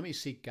of, well, let me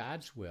seek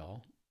God's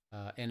will.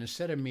 And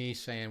instead of me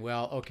saying,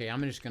 well, okay,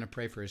 I'm just going to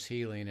pray for his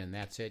healing and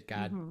that's it,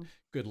 God,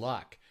 good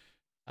luck.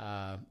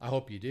 I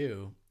hope you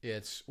do.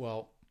 It's,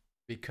 well,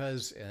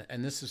 because,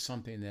 and this is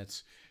something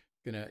that's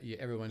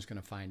everyone's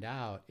going to find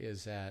out,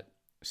 is that,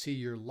 see,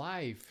 your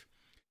life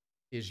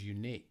is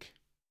unique.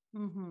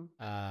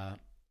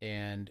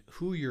 And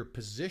who you're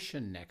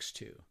positioned next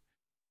to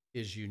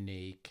is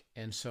unique.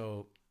 And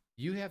so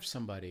you have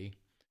somebody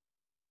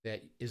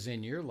that is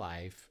in your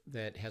life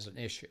that has an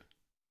issue.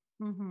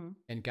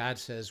 And God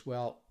says,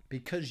 well,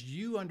 because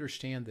you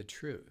understand the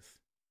truth,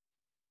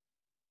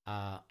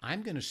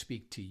 I'm going to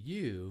speak to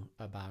you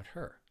about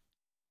her.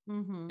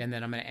 Mm-hmm. And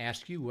then I'm going to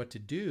ask you what to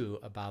do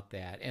about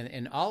that.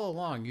 And all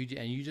along,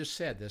 you just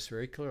said this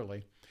very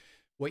clearly.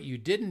 What you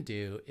didn't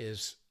do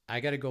is, I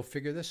got to go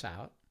figure this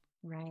out.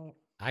 Right.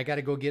 I got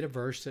to go get a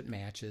verse that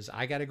matches.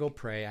 I got to go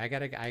pray. I got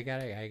to.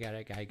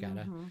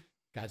 Mm-hmm.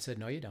 God said,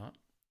 no, you don't.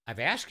 I've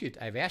asked you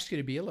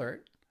to be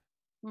alert.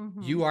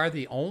 Mm-hmm. You are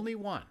the only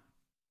one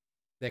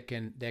that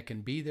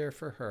can be there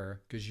for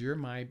her, because you're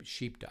my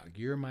sheepdog.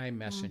 You're my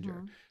messenger.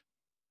 Mm-hmm.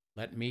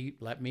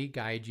 Let me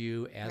guide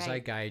you as I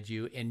Right. guide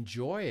you.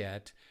 Enjoy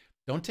it.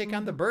 Don't take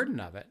on the Mm-hmm. burden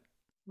of it,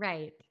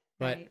 Right.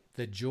 but Right.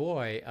 the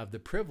joy of the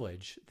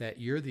privilege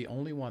that you're the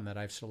only one that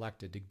I've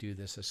selected to do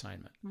this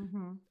assignment.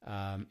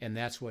 Mm-hmm. And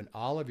that's when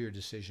all of your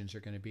decisions are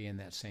going to be in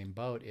that same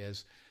boat.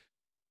 Is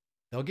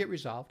they'll get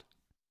resolved.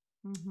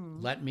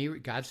 Mm-hmm.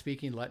 God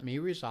speaking, let me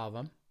resolve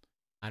them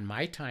on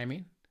my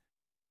timing.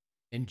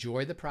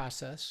 Enjoy the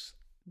process.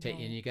 And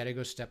Right. you got to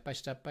go step by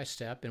step by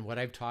step. And what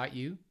I've taught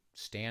you,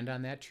 stand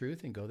on that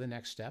truth and go the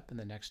next step and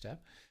the next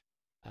step.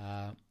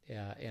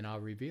 And I'll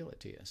reveal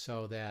it to you,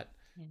 so that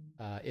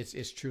Yeah.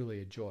 it's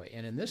truly a joy.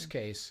 And in this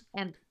case,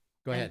 And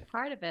go and ahead.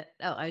 part of it,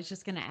 oh, I was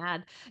just going to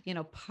add,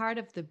 part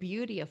of the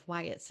beauty of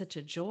why it's such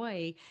a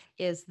joy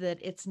is that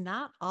it's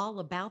not all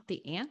about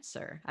the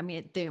answer. I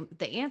mean,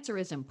 the answer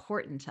is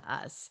important to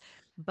us,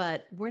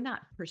 but we're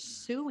not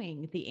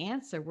pursuing the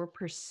answer. We're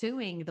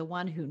pursuing the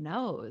one who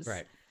knows.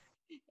 Right.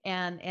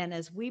 And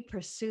as we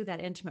pursue that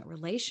intimate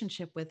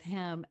relationship with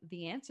him,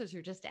 the answers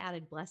are just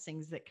added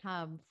blessings that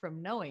come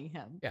from knowing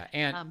him.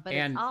 Yeah. But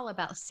it's all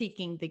about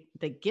seeking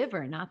the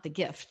giver, not the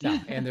gift. No,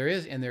 and there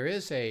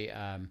is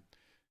a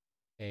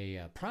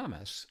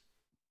promise,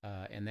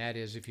 and that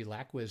is, if you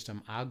lack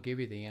wisdom, I'll give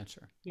you the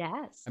answer.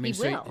 Yes, I mean, he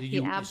so will.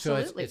 He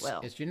absolutely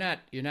will. it's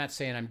you're not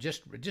saying, I'm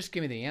just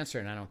give me the answer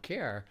and I don't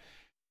care.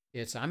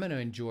 It's, I'm going to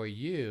enjoy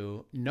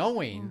you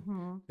knowing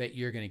Mm-hmm. that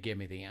you're going to give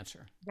me the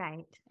answer.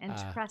 Right. And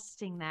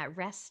trusting that,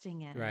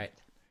 resting in Right.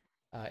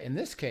 it. In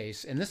this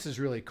case, and this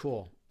is really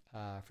cool,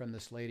 from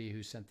this lady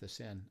who sent this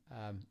in.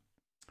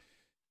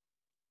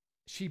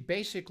 She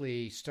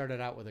basically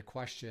started out with a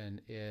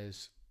question: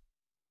 is,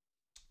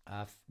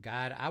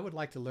 God, I would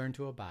like to learn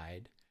to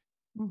abide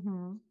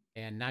Mm-hmm.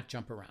 and not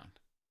jump around.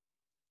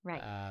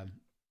 Right.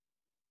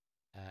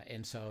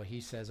 And so he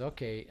says,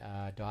 "Okay,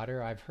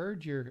 daughter, I've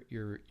heard your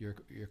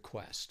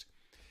quest."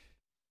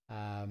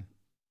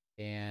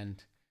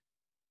 And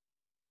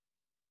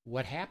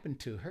what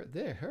happened to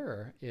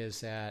her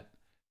is that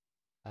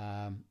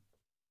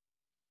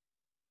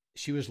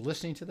she was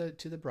listening to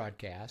the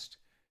broadcast,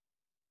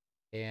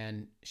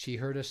 and she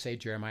heard us say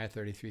Jeremiah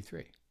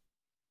 33:3.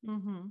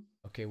 Mm-hmm.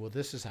 Okay, well,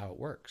 this is how it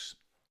works.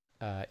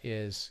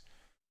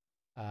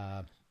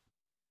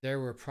 There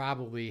were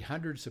probably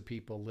hundreds of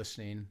people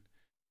listening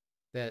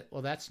that,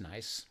 well, that's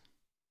nice.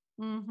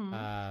 Mm-hmm.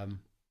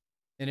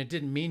 And it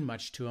didn't mean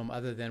much to them,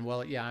 other than,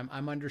 well, yeah,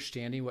 I'm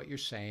understanding what you're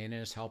saying, and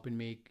it's helping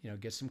me,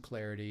 get some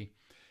clarity.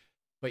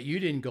 But you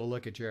didn't go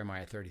look at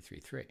Jeremiah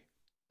 33:3.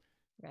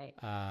 Right.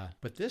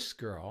 But this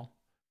girl,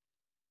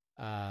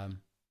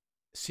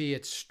 see,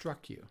 it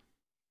struck you.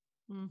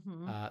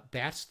 Mm-hmm.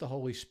 That's the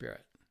Holy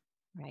Spirit.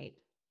 Right.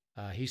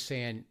 He's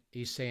saying,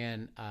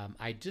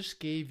 I just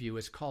gave you,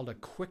 it's called a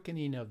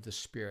quickening of the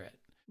Spirit.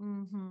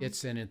 Mm-hmm.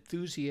 It's an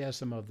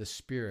enthusiasm of the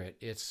Spirit.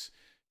 It's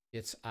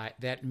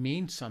that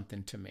means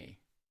something to me.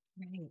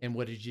 Right. And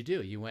what did you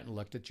do? You went and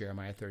looked at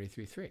Jeremiah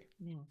 33:3.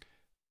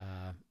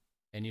 Yeah.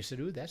 And you said,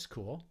 ooh, that's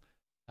cool.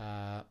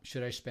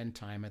 Should I spend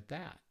time at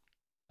that?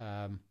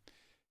 And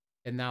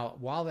now,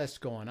 while that's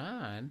going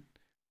on,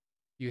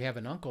 you have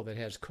an uncle that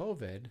has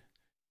COVID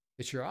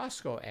that you're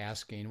also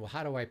asking, well,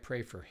 how do I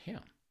pray for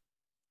him?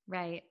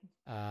 Right.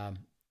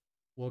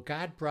 Well,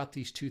 God brought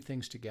these two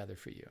things together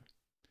for you.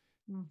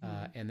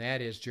 Mm-hmm. And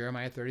that is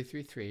Jeremiah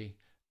 33:3.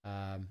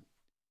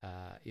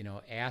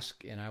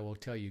 Ask and I will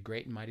tell you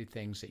great and mighty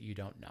things that you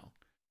don't know.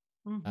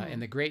 Mm-hmm.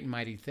 And the great and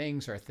mighty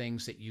things are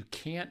things that you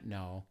can't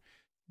know.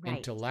 Right.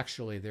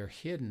 Intellectually. They're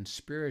hidden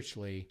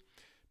spiritually.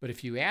 But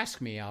if you ask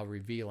me, I'll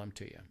reveal them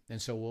to you.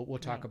 And so we'll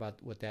talk Right.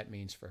 about what that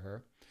means for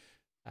her.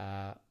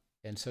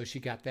 And so she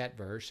got that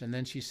verse. And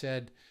then she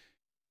said,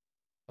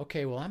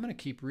 okay, well, I'm going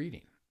to keep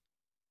reading.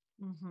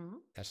 Mm-hmm.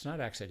 That's not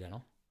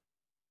accidental.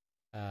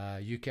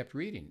 You kept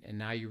reading, and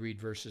now you read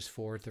verses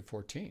 4 to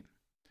 14.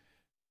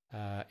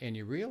 And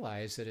you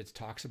realize that it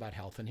talks about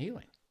health and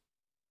healing.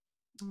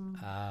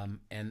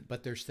 Mm-hmm.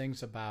 But there's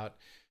things about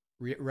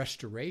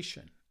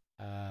restoration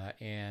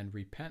and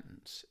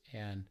repentance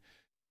and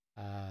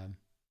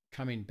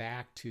coming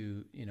back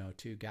to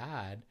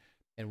God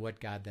and what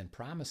God then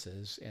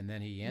promises. And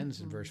then he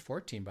ends in verse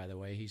 14, by the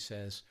way. He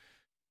says,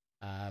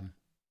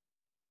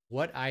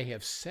 what I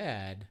have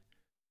said,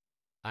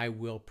 I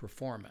will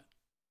perform it.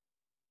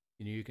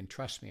 You can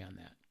trust me on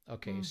that.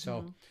 Okay,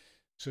 so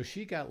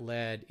she got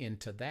led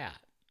into that.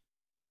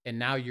 And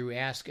now you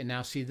ask, and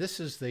now see, this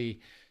is the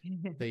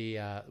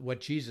what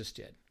Jesus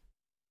did.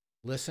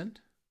 Listened,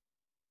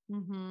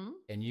 Mm-hmm.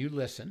 and you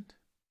listened.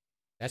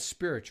 That's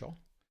spiritual.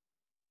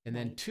 And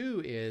then Right.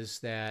 2 is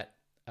that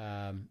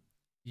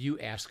you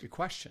ask a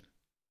question.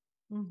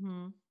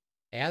 Mm-hmm.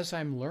 As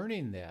I'm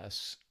learning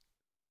this,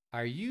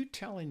 are you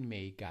telling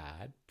me,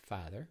 God,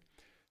 Father,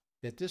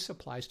 that this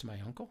applies to my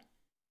uncle?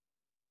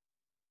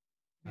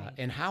 Right.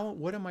 And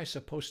what am I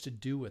supposed to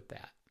do with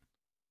that?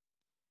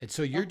 And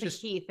so you're That's the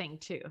just, key thing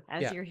too,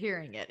 as yeah, you're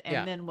hearing it. yeah,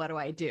 And then what do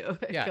I do?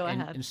 yeah. Go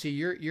And, ahead. and see,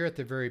 you're at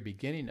the very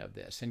beginning of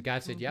this. And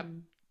God said, yep,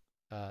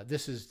 Mm-hmm.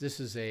 this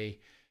is a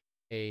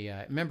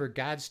remember,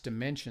 God's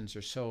dimensions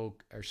are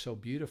so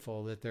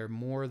beautiful that they're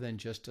more than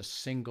just a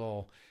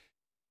single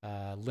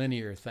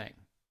linear thing.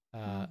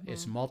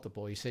 It's Mm-hmm.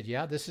 multiple. He said,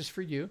 yeah, this is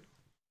for you.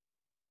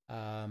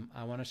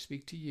 I want to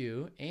speak to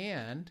you,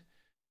 and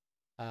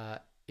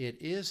it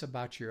is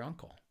about your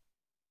uncle.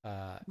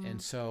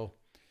 And so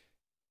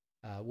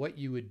what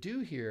you would do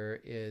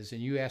here is,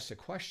 and you asked the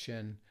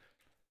question,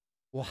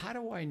 well, how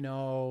do I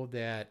know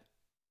that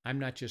I'm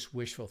not just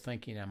wishful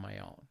thinking on my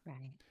own?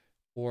 Right.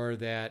 Or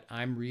that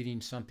I'm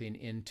reading something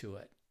into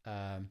it.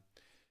 And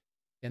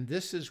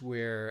this is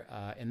where,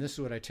 and this is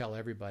what I tell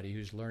everybody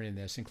who's learning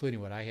this,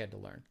 including what I had to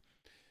learn,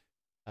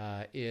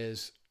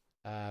 is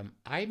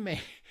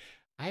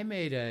I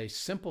made a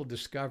simple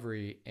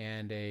discovery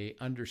and a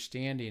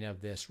understanding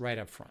of this right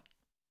up front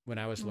when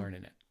I was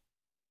learning it.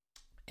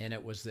 And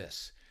it was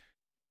this: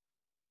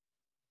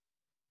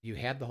 you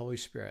had the Holy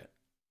Spirit.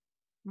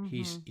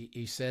 Mm-hmm.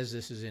 He says,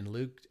 this is in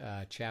Luke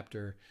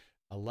chapter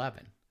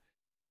 11.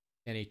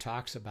 And he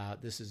talks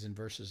about, this is in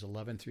verses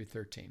 11 through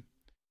 13.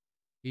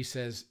 He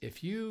says,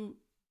 if you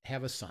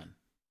have a son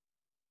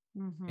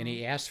and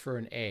he asks for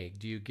an egg,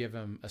 do you give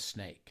him a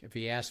snake? If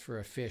he asks for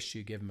a fish,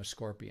 you give him a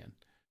scorpion.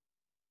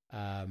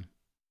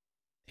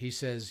 He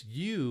says,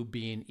 you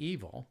being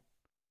evil,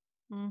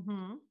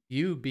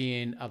 you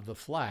being of the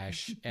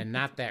flesh and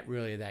not that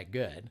really that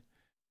good,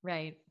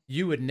 Right.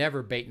 you would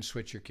never bait and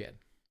switch your kid.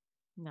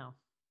 No.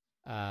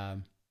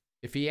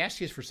 If he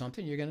asks you for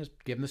something, you're going to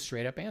give him a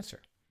straight up answer.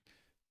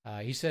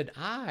 He said,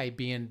 I,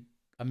 being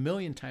a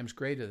million times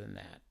greater than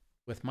that,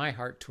 with my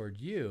heart toward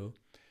you,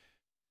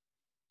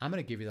 I'm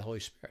going to give you the Holy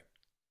Spirit.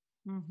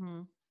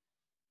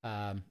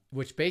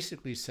 Which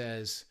basically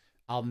says,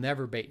 I'll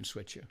never bait and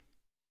switch you.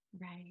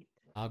 Right.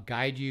 I'll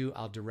guide you,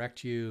 I'll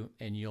direct you,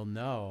 and you'll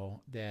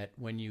know that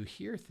when you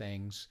hear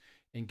things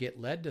and get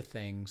led to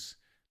things,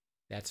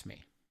 that's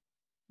me.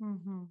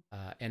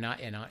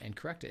 And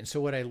correct it. And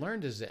so what I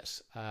learned is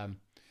this: I'm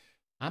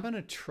going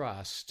to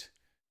trust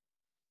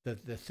the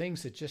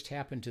things that just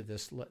happened to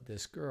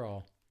this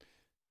girl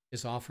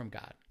is all from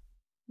God.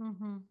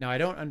 Now, I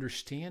don't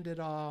understand it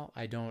all.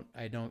 I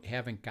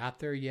haven't got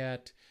there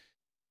yet,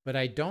 but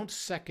I don't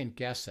second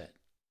guess it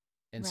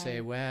and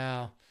say,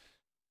 well,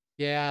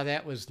 yeah,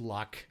 that was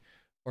luck,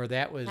 or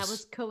that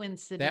was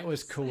coincidence. That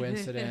was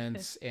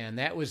coincidence, and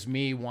that was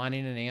me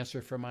wanting an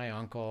answer from my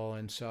uncle,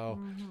 and so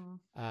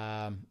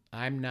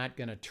I'm not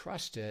going to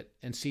trust it.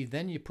 And see,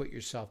 then you put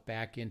yourself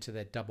back into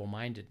that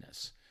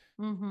double-mindedness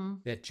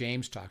that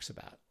James talks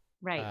about.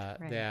 Right.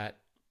 That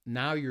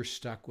now you're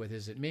stuck with,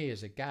 is it me?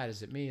 Is it God?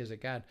 Is it me? Is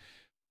it God?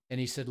 And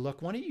he said,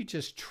 look, why don't you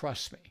just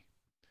trust me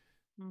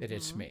that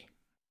it's me?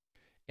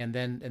 And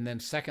then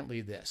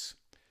secondly, this,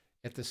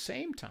 at the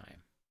same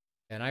time,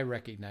 and I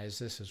recognize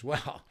this as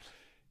well,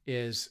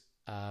 is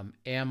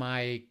am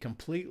I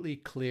completely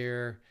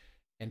clear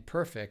and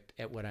perfect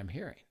at what I'm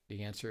hearing?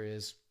 The answer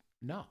is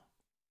no.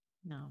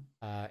 No.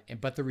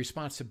 But the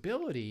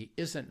responsibility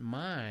isn't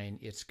mine,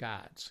 it's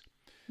God's.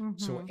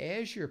 So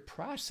as you're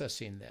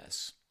processing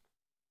this,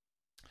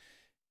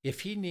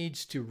 if he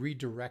needs to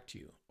redirect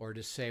you or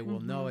to say,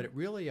 well, no, it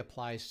really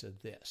applies to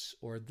this,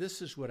 or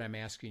this is what I'm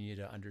asking you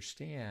to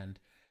understand,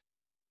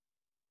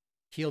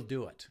 he'll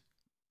do it.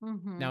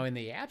 Now, in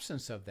the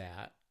absence of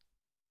that,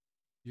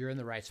 you're in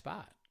the right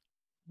spot.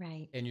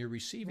 Right. And you're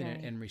receiving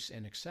it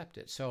and accept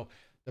it. So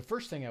the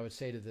first thing I would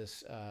say to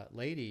this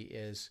lady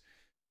is,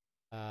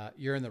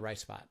 you're in the right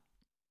spot.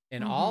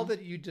 And all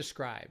that you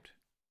described,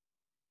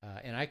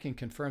 and I can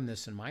confirm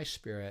this in my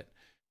spirit,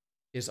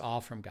 is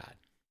all from God.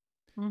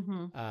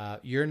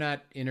 You're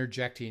not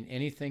interjecting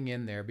anything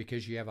in there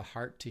because you have a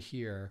heart to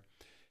hear.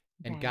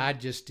 And God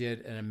just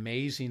did an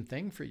amazing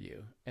thing for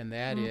you. And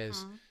that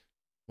is,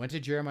 went to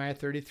Jeremiah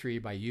 33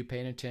 by you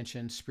paying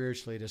attention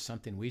spiritually to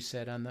something we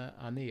said on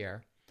the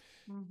air.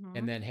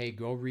 And then, hey,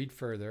 go read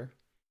further.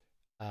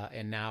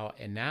 And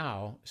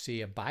now, see,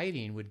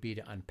 abiding would be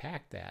to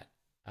unpack that.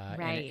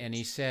 And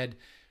he said,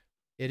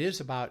 it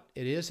is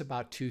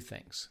about two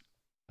things.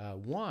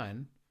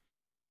 One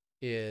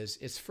is,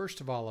 it's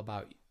first of all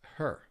about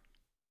her.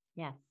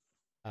 Yes.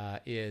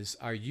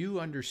 Are you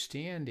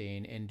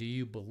understanding, and do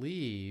you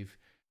believe,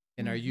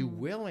 and are you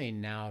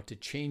willing now to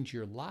change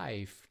your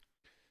life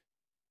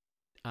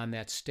on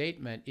that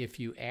statement? If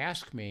you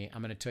ask me,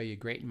 I'm going to tell you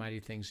great and mighty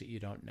things that you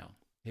don't know.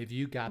 Have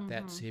you got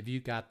that? Have you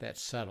got that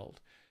settled?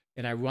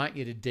 And I want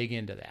you to dig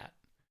into that.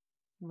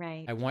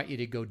 Right. I want you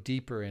to go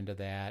deeper into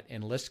that,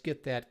 and let's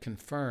get that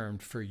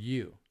confirmed for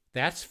you.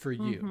 That's for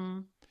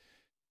you.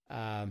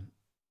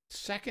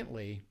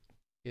 Secondly,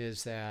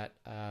 is that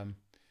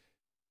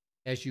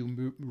as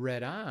you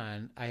read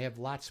on, I have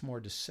lots more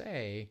to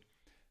say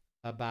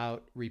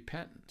about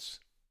repentance,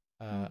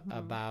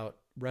 about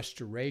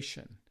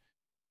restoration,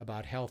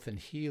 about health and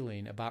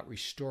healing, about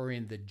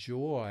restoring the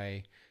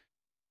joy,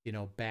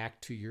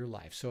 back to your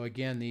life. So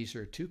again, these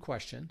are two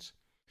questions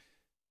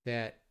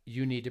that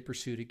you need to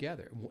pursue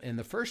together. And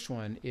the first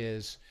one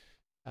is,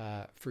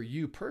 for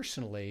you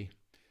personally,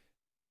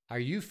 are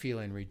you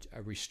feeling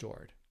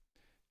restored?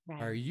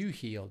 Right. Are you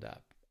healed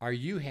up? Are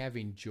you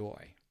having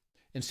joy?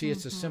 And see,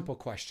 it's a simple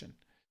question.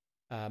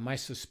 My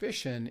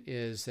suspicion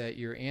is that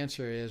your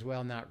answer is,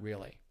 well, not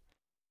really.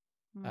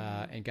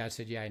 And God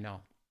said, yeah, I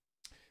know.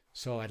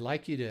 So I'd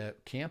like you to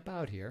camp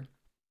out here.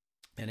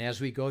 And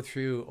as we go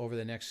through over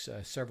the next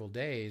several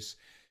days,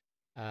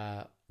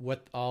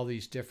 what all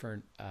these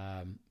different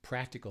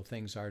practical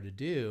things are to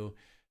do,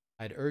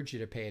 I'd urge you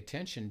to pay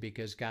attention,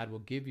 because God will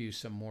give you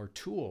some more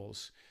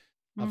tools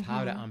of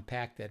how to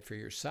unpack that for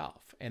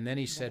yourself. And then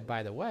he said,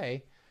 by the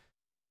way,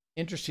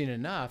 interesting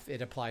enough,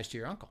 it applies to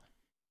your uncle.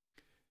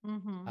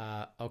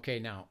 Okay,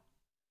 now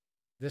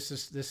this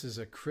is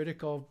a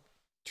critical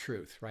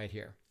truth right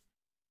here.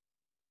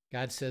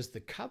 God says the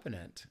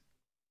covenant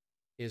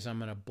is, I'm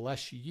going to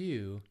bless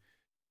you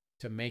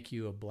to make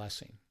you a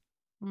blessing.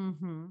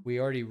 We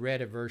already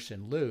read a verse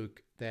in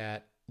Luke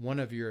that one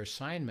of your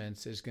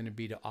assignments is going to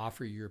be to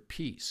offer your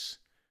peace,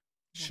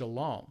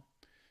 shalom,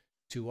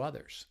 to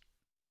others.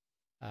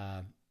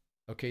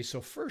 Okay, so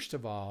first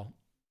of all,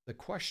 the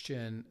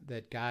question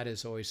that God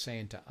is always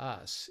saying to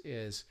us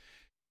is,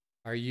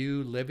 are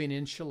you living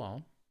in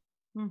shalom?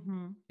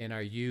 And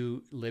are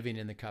you living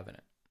in the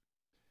covenant?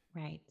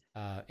 Right.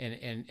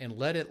 And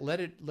let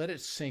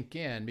it sink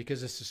in,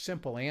 because it's a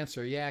simple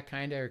answer. Yeah,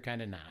 kind of or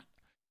kind of not.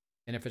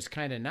 And if it's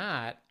kind of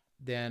not,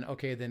 then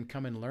okay, then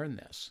come and learn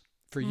this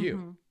for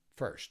you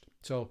first.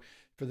 So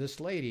for this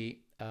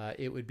lady,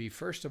 it would be,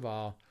 first of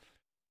all,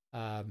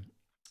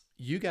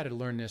 you got to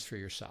learn this for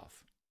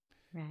yourself.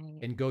 Right.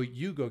 And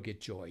you go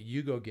get joy,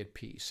 you go get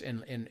peace,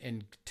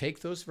 and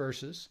take those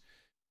verses,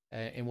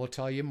 and we'll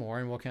tell you more,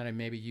 and we'll kind of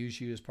maybe use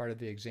you as part of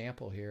the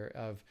example here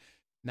of,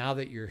 now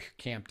that you're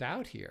camped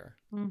out here,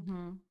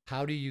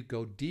 how do you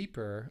go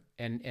deeper?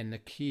 And the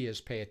key is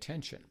pay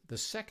attention. The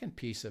second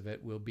piece of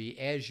it will be,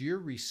 as you're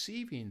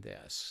receiving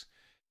this,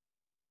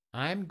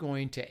 I'm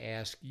going to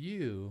ask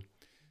you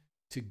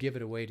to give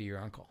it away to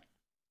your uncle.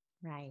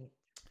 Right.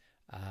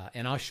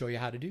 And I'll show you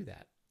how to do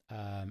that.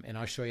 And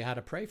I'll show you how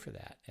to pray for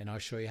that. And I'll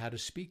show you how to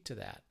speak to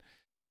that,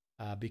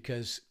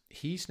 because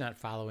he's not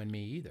following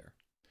me either.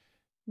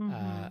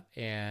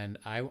 And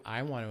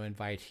I want to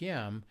invite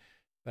him,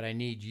 but I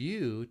need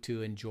you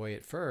to enjoy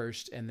it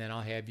first, and then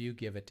I'll have you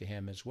give it to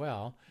him as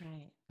well.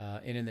 Right.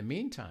 And in the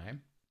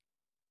meantime,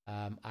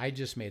 I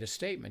just made a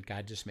statement.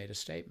 God just made a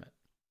statement.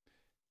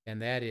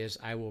 And that is,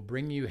 I will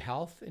bring you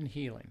health and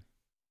healing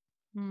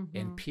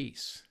and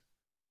peace.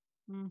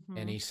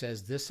 And he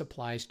says, this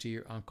applies to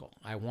your uncle.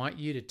 I want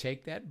you to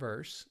take that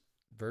verse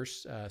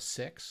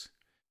 6,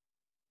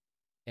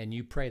 and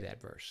you pray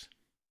that verse.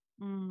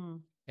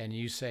 And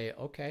you say,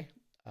 okay,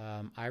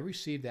 I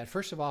received that,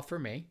 first of all, for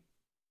me.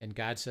 And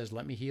God says,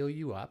 let me heal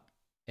you up.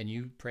 And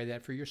you pray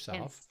that for yourself.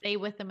 And stay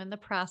with him in the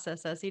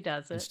process as he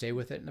does it. And stay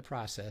with it in the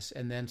process.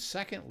 And then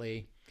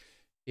secondly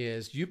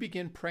is, you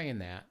begin praying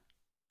that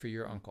for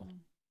your uncle.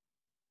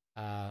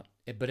 But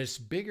it's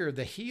bigger.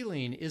 The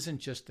healing isn't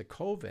just the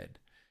COVID.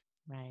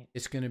 Right.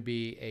 It's going to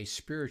be a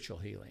spiritual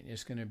healing.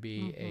 It's going to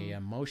be a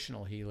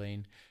emotional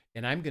healing.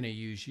 And I'm going to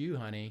use you,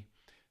 honey,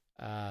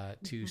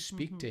 to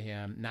speak to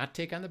him, not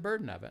take on the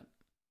burden of it,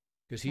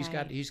 because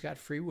he's got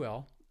free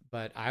will.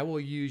 But I will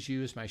use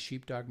you as my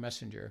sheepdog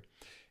messenger.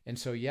 And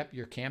so, yep,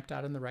 you're camped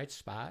out in the right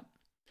spot.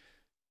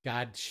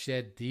 God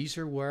said, these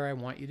are where I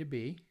want you to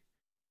be.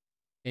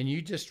 And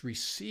you just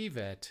receive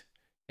it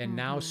and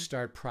now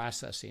start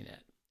processing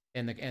it.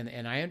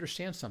 And I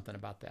understand something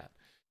about that.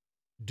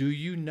 Do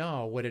you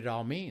know what it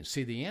all means?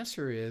 See, the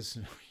answer is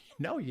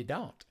no, you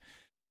don't.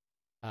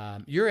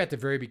 You're at the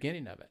very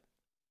beginning of it.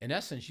 In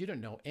essence, you don't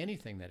know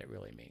anything that it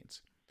really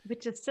means.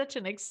 Which is such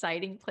an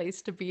exciting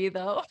place to be,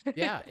 though.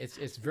 Yeah,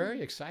 it's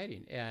very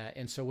exciting.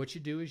 And so what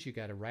you do is you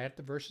got to write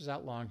the verses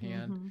out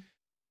longhand,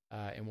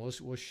 and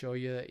we'll show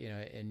you,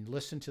 and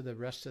listen to the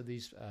rest of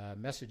these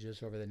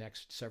messages over the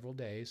next several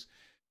days,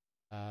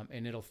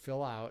 and it'll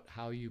fill out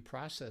how you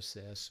process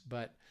this.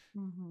 But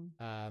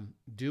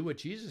do what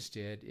Jesus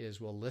did is,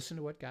 well, listen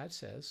to what God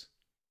says.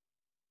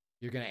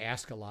 You're going to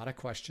ask a lot of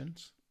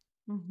questions,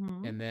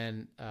 and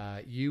then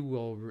you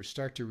will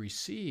start to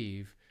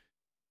receive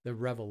the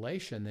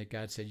revelation that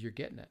God said, you're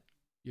getting it.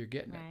 You're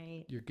getting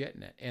it. You're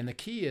getting it. And the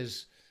key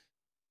is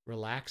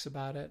relax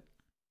about it,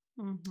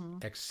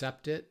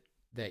 accept it,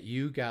 that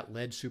you got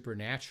led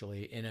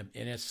supernaturally. And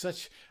it's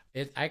such,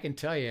 I can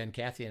tell you, and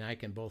Kathy and I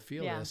can both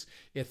feel this,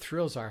 it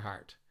thrills our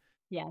heart.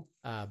 Yes.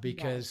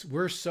 Because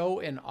we're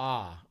so in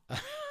awe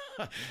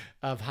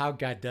of how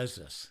God does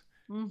this.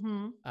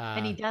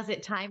 And he does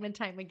it time and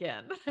time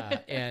again.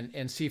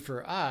 and see,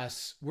 for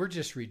us, we're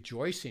just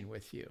rejoicing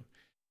with you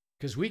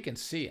because we can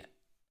see it.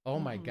 Oh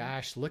my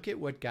gosh, look at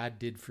what God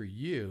did for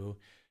you.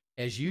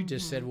 as you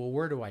just said, Mm-hmm. well,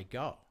 where do I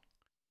go?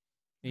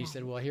 And he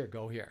said, Right. well, here,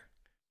 go here.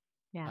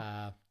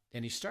 Yeah.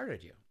 And he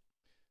started you,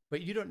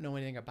 but you don't know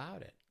anything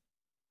about it.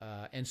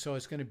 And so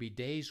it's going to be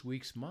days,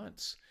 weeks,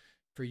 months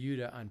for you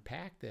to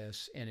unpack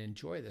this and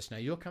enjoy this. Now,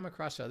 you'll come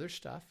across other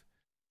stuff.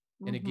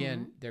 And Mm-hmm.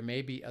 again, there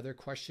may be other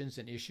questions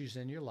and issues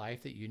in your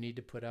life that you need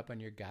to put up on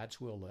your God's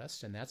will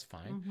list, and that's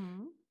fine.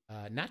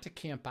 Mm-hmm. Not to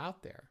camp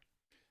out there.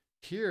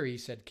 Here, he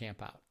said,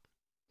 camp out,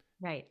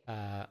 Right.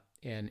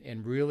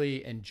 and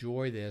really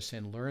enjoy this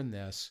and learn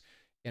this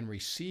and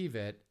receive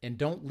it, and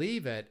don't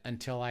leave it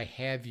until I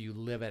have you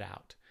live it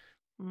out.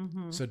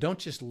 Mm-hmm. So don't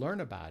just learn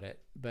about it,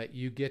 but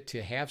you get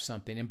to have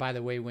something. And by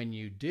the way, when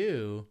you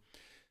do,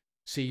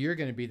 see, you're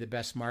going to be the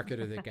best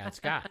marketer that God's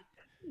got,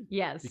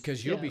 Yes.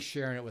 because you'll be Yes.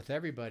 sharing it with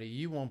everybody.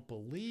 You won't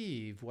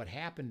believe what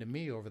happened to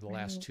me over the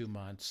last Right. 2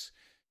 months.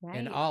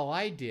 And Right. all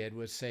I did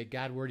was say,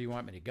 God, where do you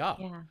want me to go?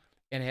 Yeah.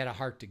 And had a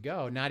heart to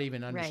go, not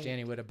even Right.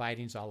 understanding what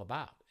abiding's all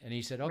about. And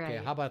he said, okay,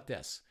 Right. how about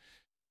this?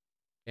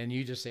 And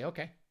you just say,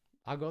 okay,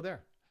 I'll go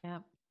there,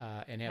 Yep.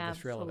 and have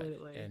the thrill of it.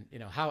 Absolutely.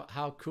 And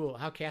how cool,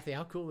 Kathy,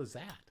 how cool is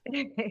that?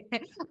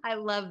 I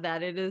love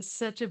that. It is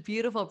such a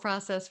beautiful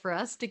process for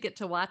us to get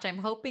to watch. I'm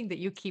hoping that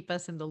you keep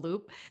us in the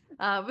loop,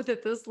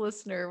 that this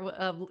listener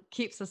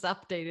keeps us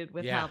updated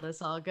with how Yeah,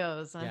 this all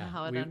goes and yeah.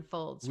 how it We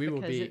unfolds, we will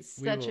because be it's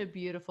we such a will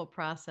beautiful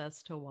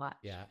process to watch.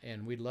 Yeah,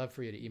 and we'd love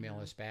for you to email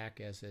Yeah. us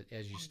back as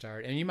you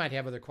start, and you might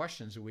have other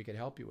questions that we could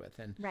help you with,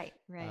 and Right,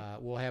 right.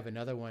 we'll have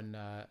another one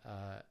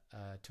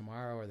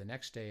tomorrow or the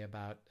next day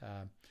about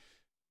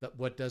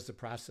what does the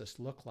process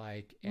look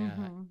like,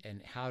 Mm-hmm.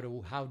 and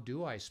how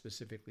do I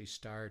specifically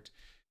start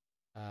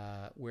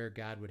where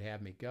God would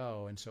have me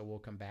go, and so we'll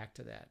come back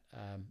to that.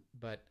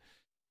 But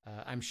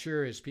I'm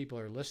sure as people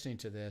are listening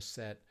to this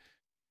that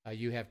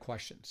you have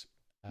questions.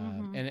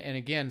 Mm-hmm. And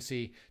again,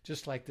 see,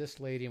 just like this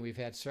lady, and we've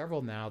had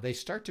several now, they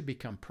start to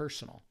become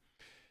personal,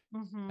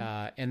 Mm-hmm.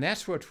 and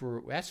that's what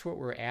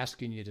we're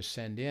asking you to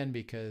send in,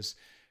 because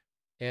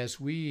as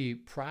we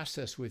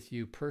process with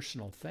you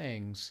personal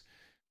things,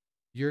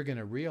 you're going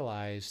to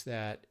realize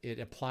that it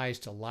applies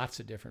to lots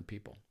of different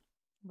people,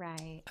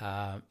 Right.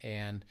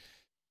 and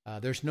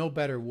there's no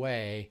better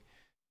way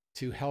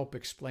to help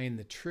explain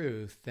the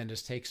truth than to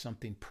take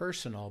something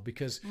personal,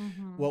 because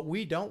Mm-hmm. what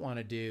we don't want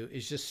to do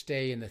is just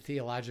stay in the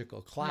theological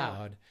No.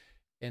 cloud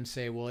and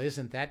say, well,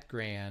 isn't that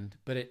grand?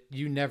 But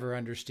you never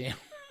understand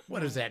what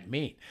does Right. that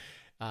mean?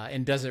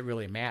 And does it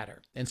really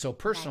matter? And so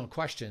personal Right.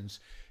 questions,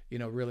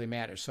 really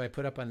matter. So I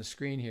put up on the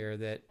screen here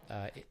that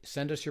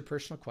send us your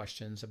personal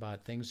questions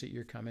about things that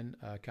you're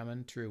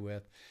coming through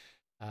with.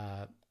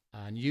 Uh,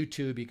 on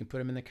YouTube, you can put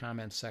them in the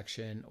comments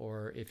section,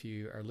 or if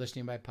you are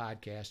listening by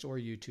podcast or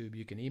YouTube,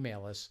 you can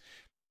email us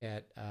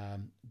at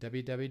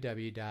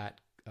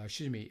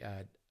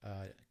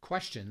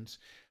questions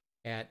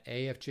at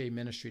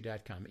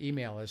afjministry.com.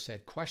 Email us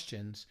at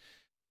questions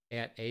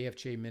at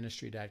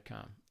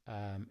afjministry.com,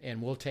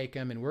 and we'll take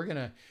them, and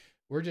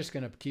we're just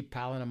gonna keep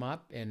piling them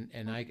up,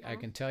 and I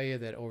can tell you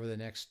that over the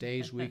next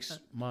days, weeks,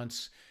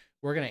 months,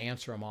 we're gonna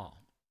answer them all.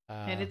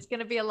 And it's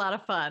going to be a lot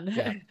of fun.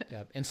 Yeah,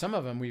 yeah. And some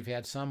of them, we've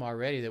had some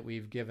already that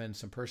we've given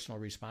some personal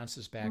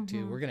responses back to.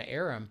 Mm-hmm. We're going to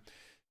air them,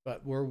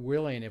 but we're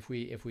willing, if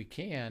we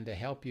can, to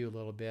help you a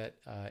little bit,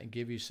 and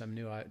give you some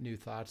new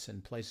thoughts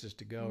and places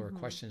to go, or Mm-hmm.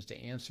 questions to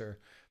answer.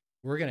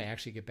 We're going to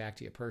actually get back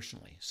to you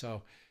personally.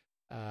 So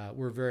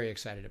we're very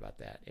excited about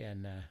that,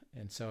 and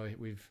so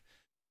we've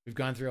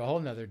gone through a whole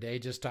nother day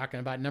just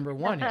talking about number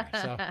one here.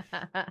 So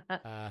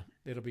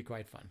it'll be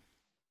quite fun.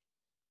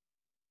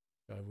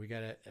 So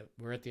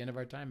we're at the end of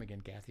our time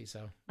again, Kathy.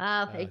 So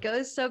It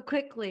goes so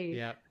quickly.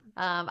 yeah,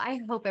 I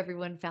hope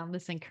everyone found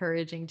this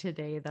encouraging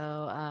today,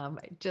 though.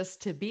 Just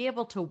to be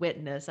able to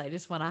witness, I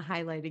just want to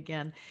highlight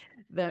again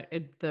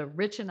the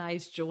Rich and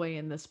I's joy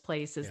in this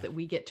place is Yeah. that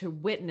we get to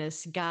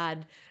witness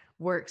God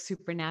work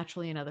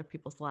supernaturally in other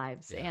people's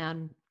lives, Yeah.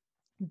 and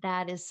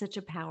that is such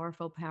a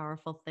powerful,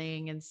 powerful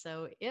thing. And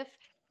so, if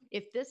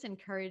this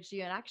encouraged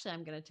you, and actually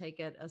I'm going to take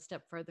it a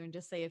step further and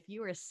just say, if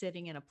you are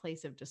sitting in a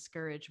place of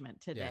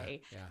discouragement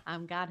today, yeah,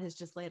 God has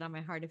just laid on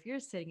my heart, if you're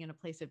sitting in a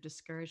place of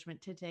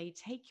discouragement today,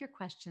 take your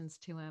questions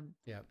to him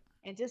yeah,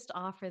 and just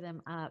offer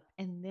them up,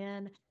 and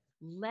then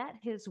let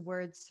his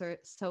word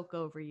soak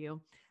over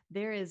you.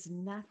 There is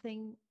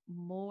nothing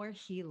more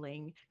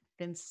healing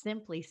than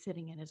simply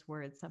sitting in his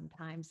word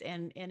sometimes.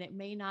 And it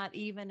may not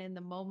even in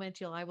the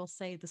moment, I will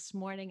say this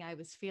morning I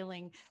was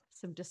feeling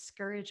some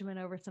discouragement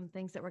over some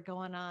things that were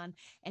going on,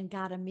 and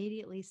God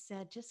immediately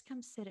said, just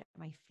come sit at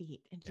my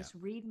feet and Yeah. just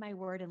read my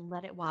word and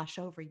let it wash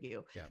over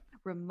you. yeah,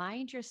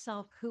 Remind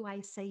yourself who I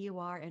say you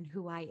are and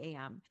who I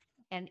am.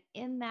 And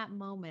in that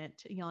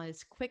moment,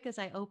 as quick as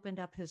I opened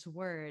up his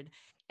word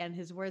and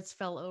his words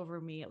fell over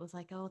me, it was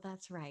like, oh,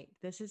 that's right.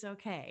 This is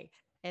okay.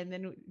 And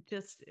then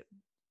just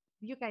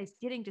you guys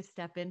getting to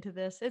step into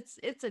this,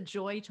 it's a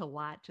joy to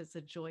watch. It's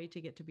a joy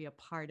to get to be a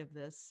part of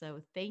this.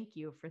 So thank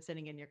you for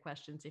sending in your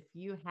questions. If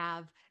you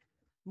have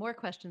more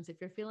questions,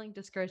 if you're feeling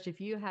discouraged, if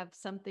you have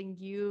something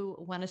you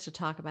want us to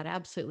talk about,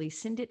 absolutely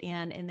send it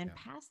in, and then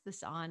pass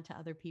this on to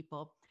other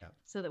people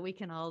so that we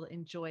can all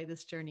enjoy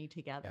this journey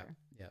together.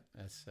 Yeah,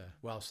 that's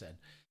well said.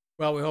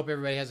 Well, we hope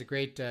everybody has a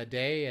great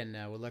day, and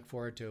we'll look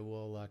forward to,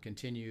 we'll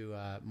continue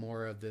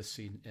more of this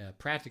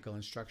practical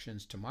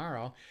instructions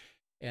tomorrow.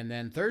 And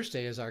then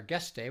Thursday is our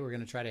guest day. We're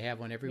going to try to have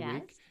one every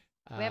week.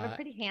 We have a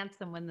pretty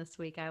handsome one this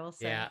week, I will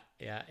say.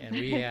 Yeah. And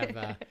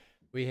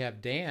we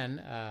have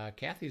Dan,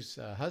 Kathy's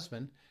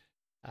husband,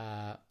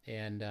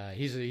 and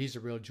he's a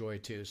real joy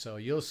too. So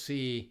you'll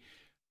see,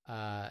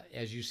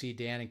 as you see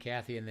Dan and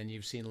Kathy, and then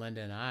you've seen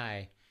Linda and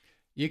I,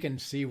 you can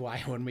see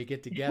why when we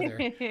get together,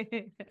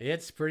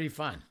 it's pretty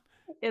fun.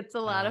 It's a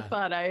lot of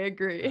fun. I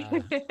agree.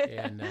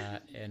 And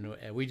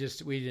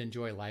we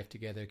enjoy life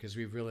together because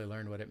we've really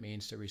learned what it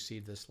means to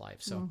receive this life.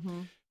 So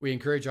we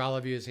encourage all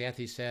of you, as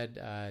Kathy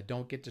said,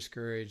 don't get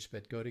discouraged,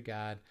 but go to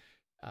God.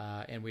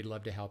 And we'd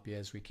love to help you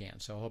as we can.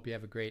 So I hope you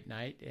have a great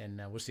night,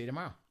 and we'll see you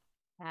tomorrow.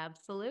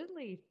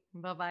 Absolutely.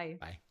 Bye-bye.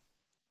 Bye.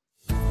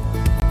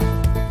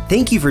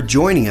 Thank you for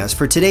joining us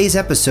for today's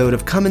episode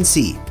of Come and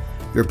See,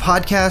 your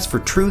podcast for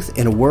truth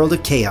in a world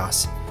of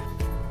chaos.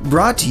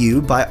 Brought to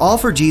you by All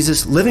for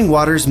Jesus Living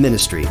Waters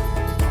Ministry.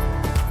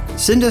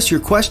 Send us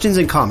your questions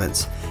and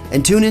comments,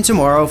 and tune in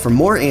tomorrow for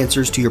more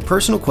answers to your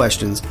personal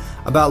questions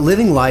about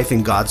living life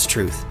in God's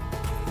truth.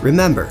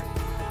 Remember,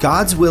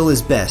 God's will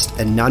is best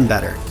and none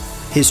better.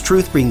 His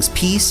truth brings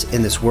peace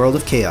in this world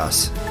of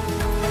chaos.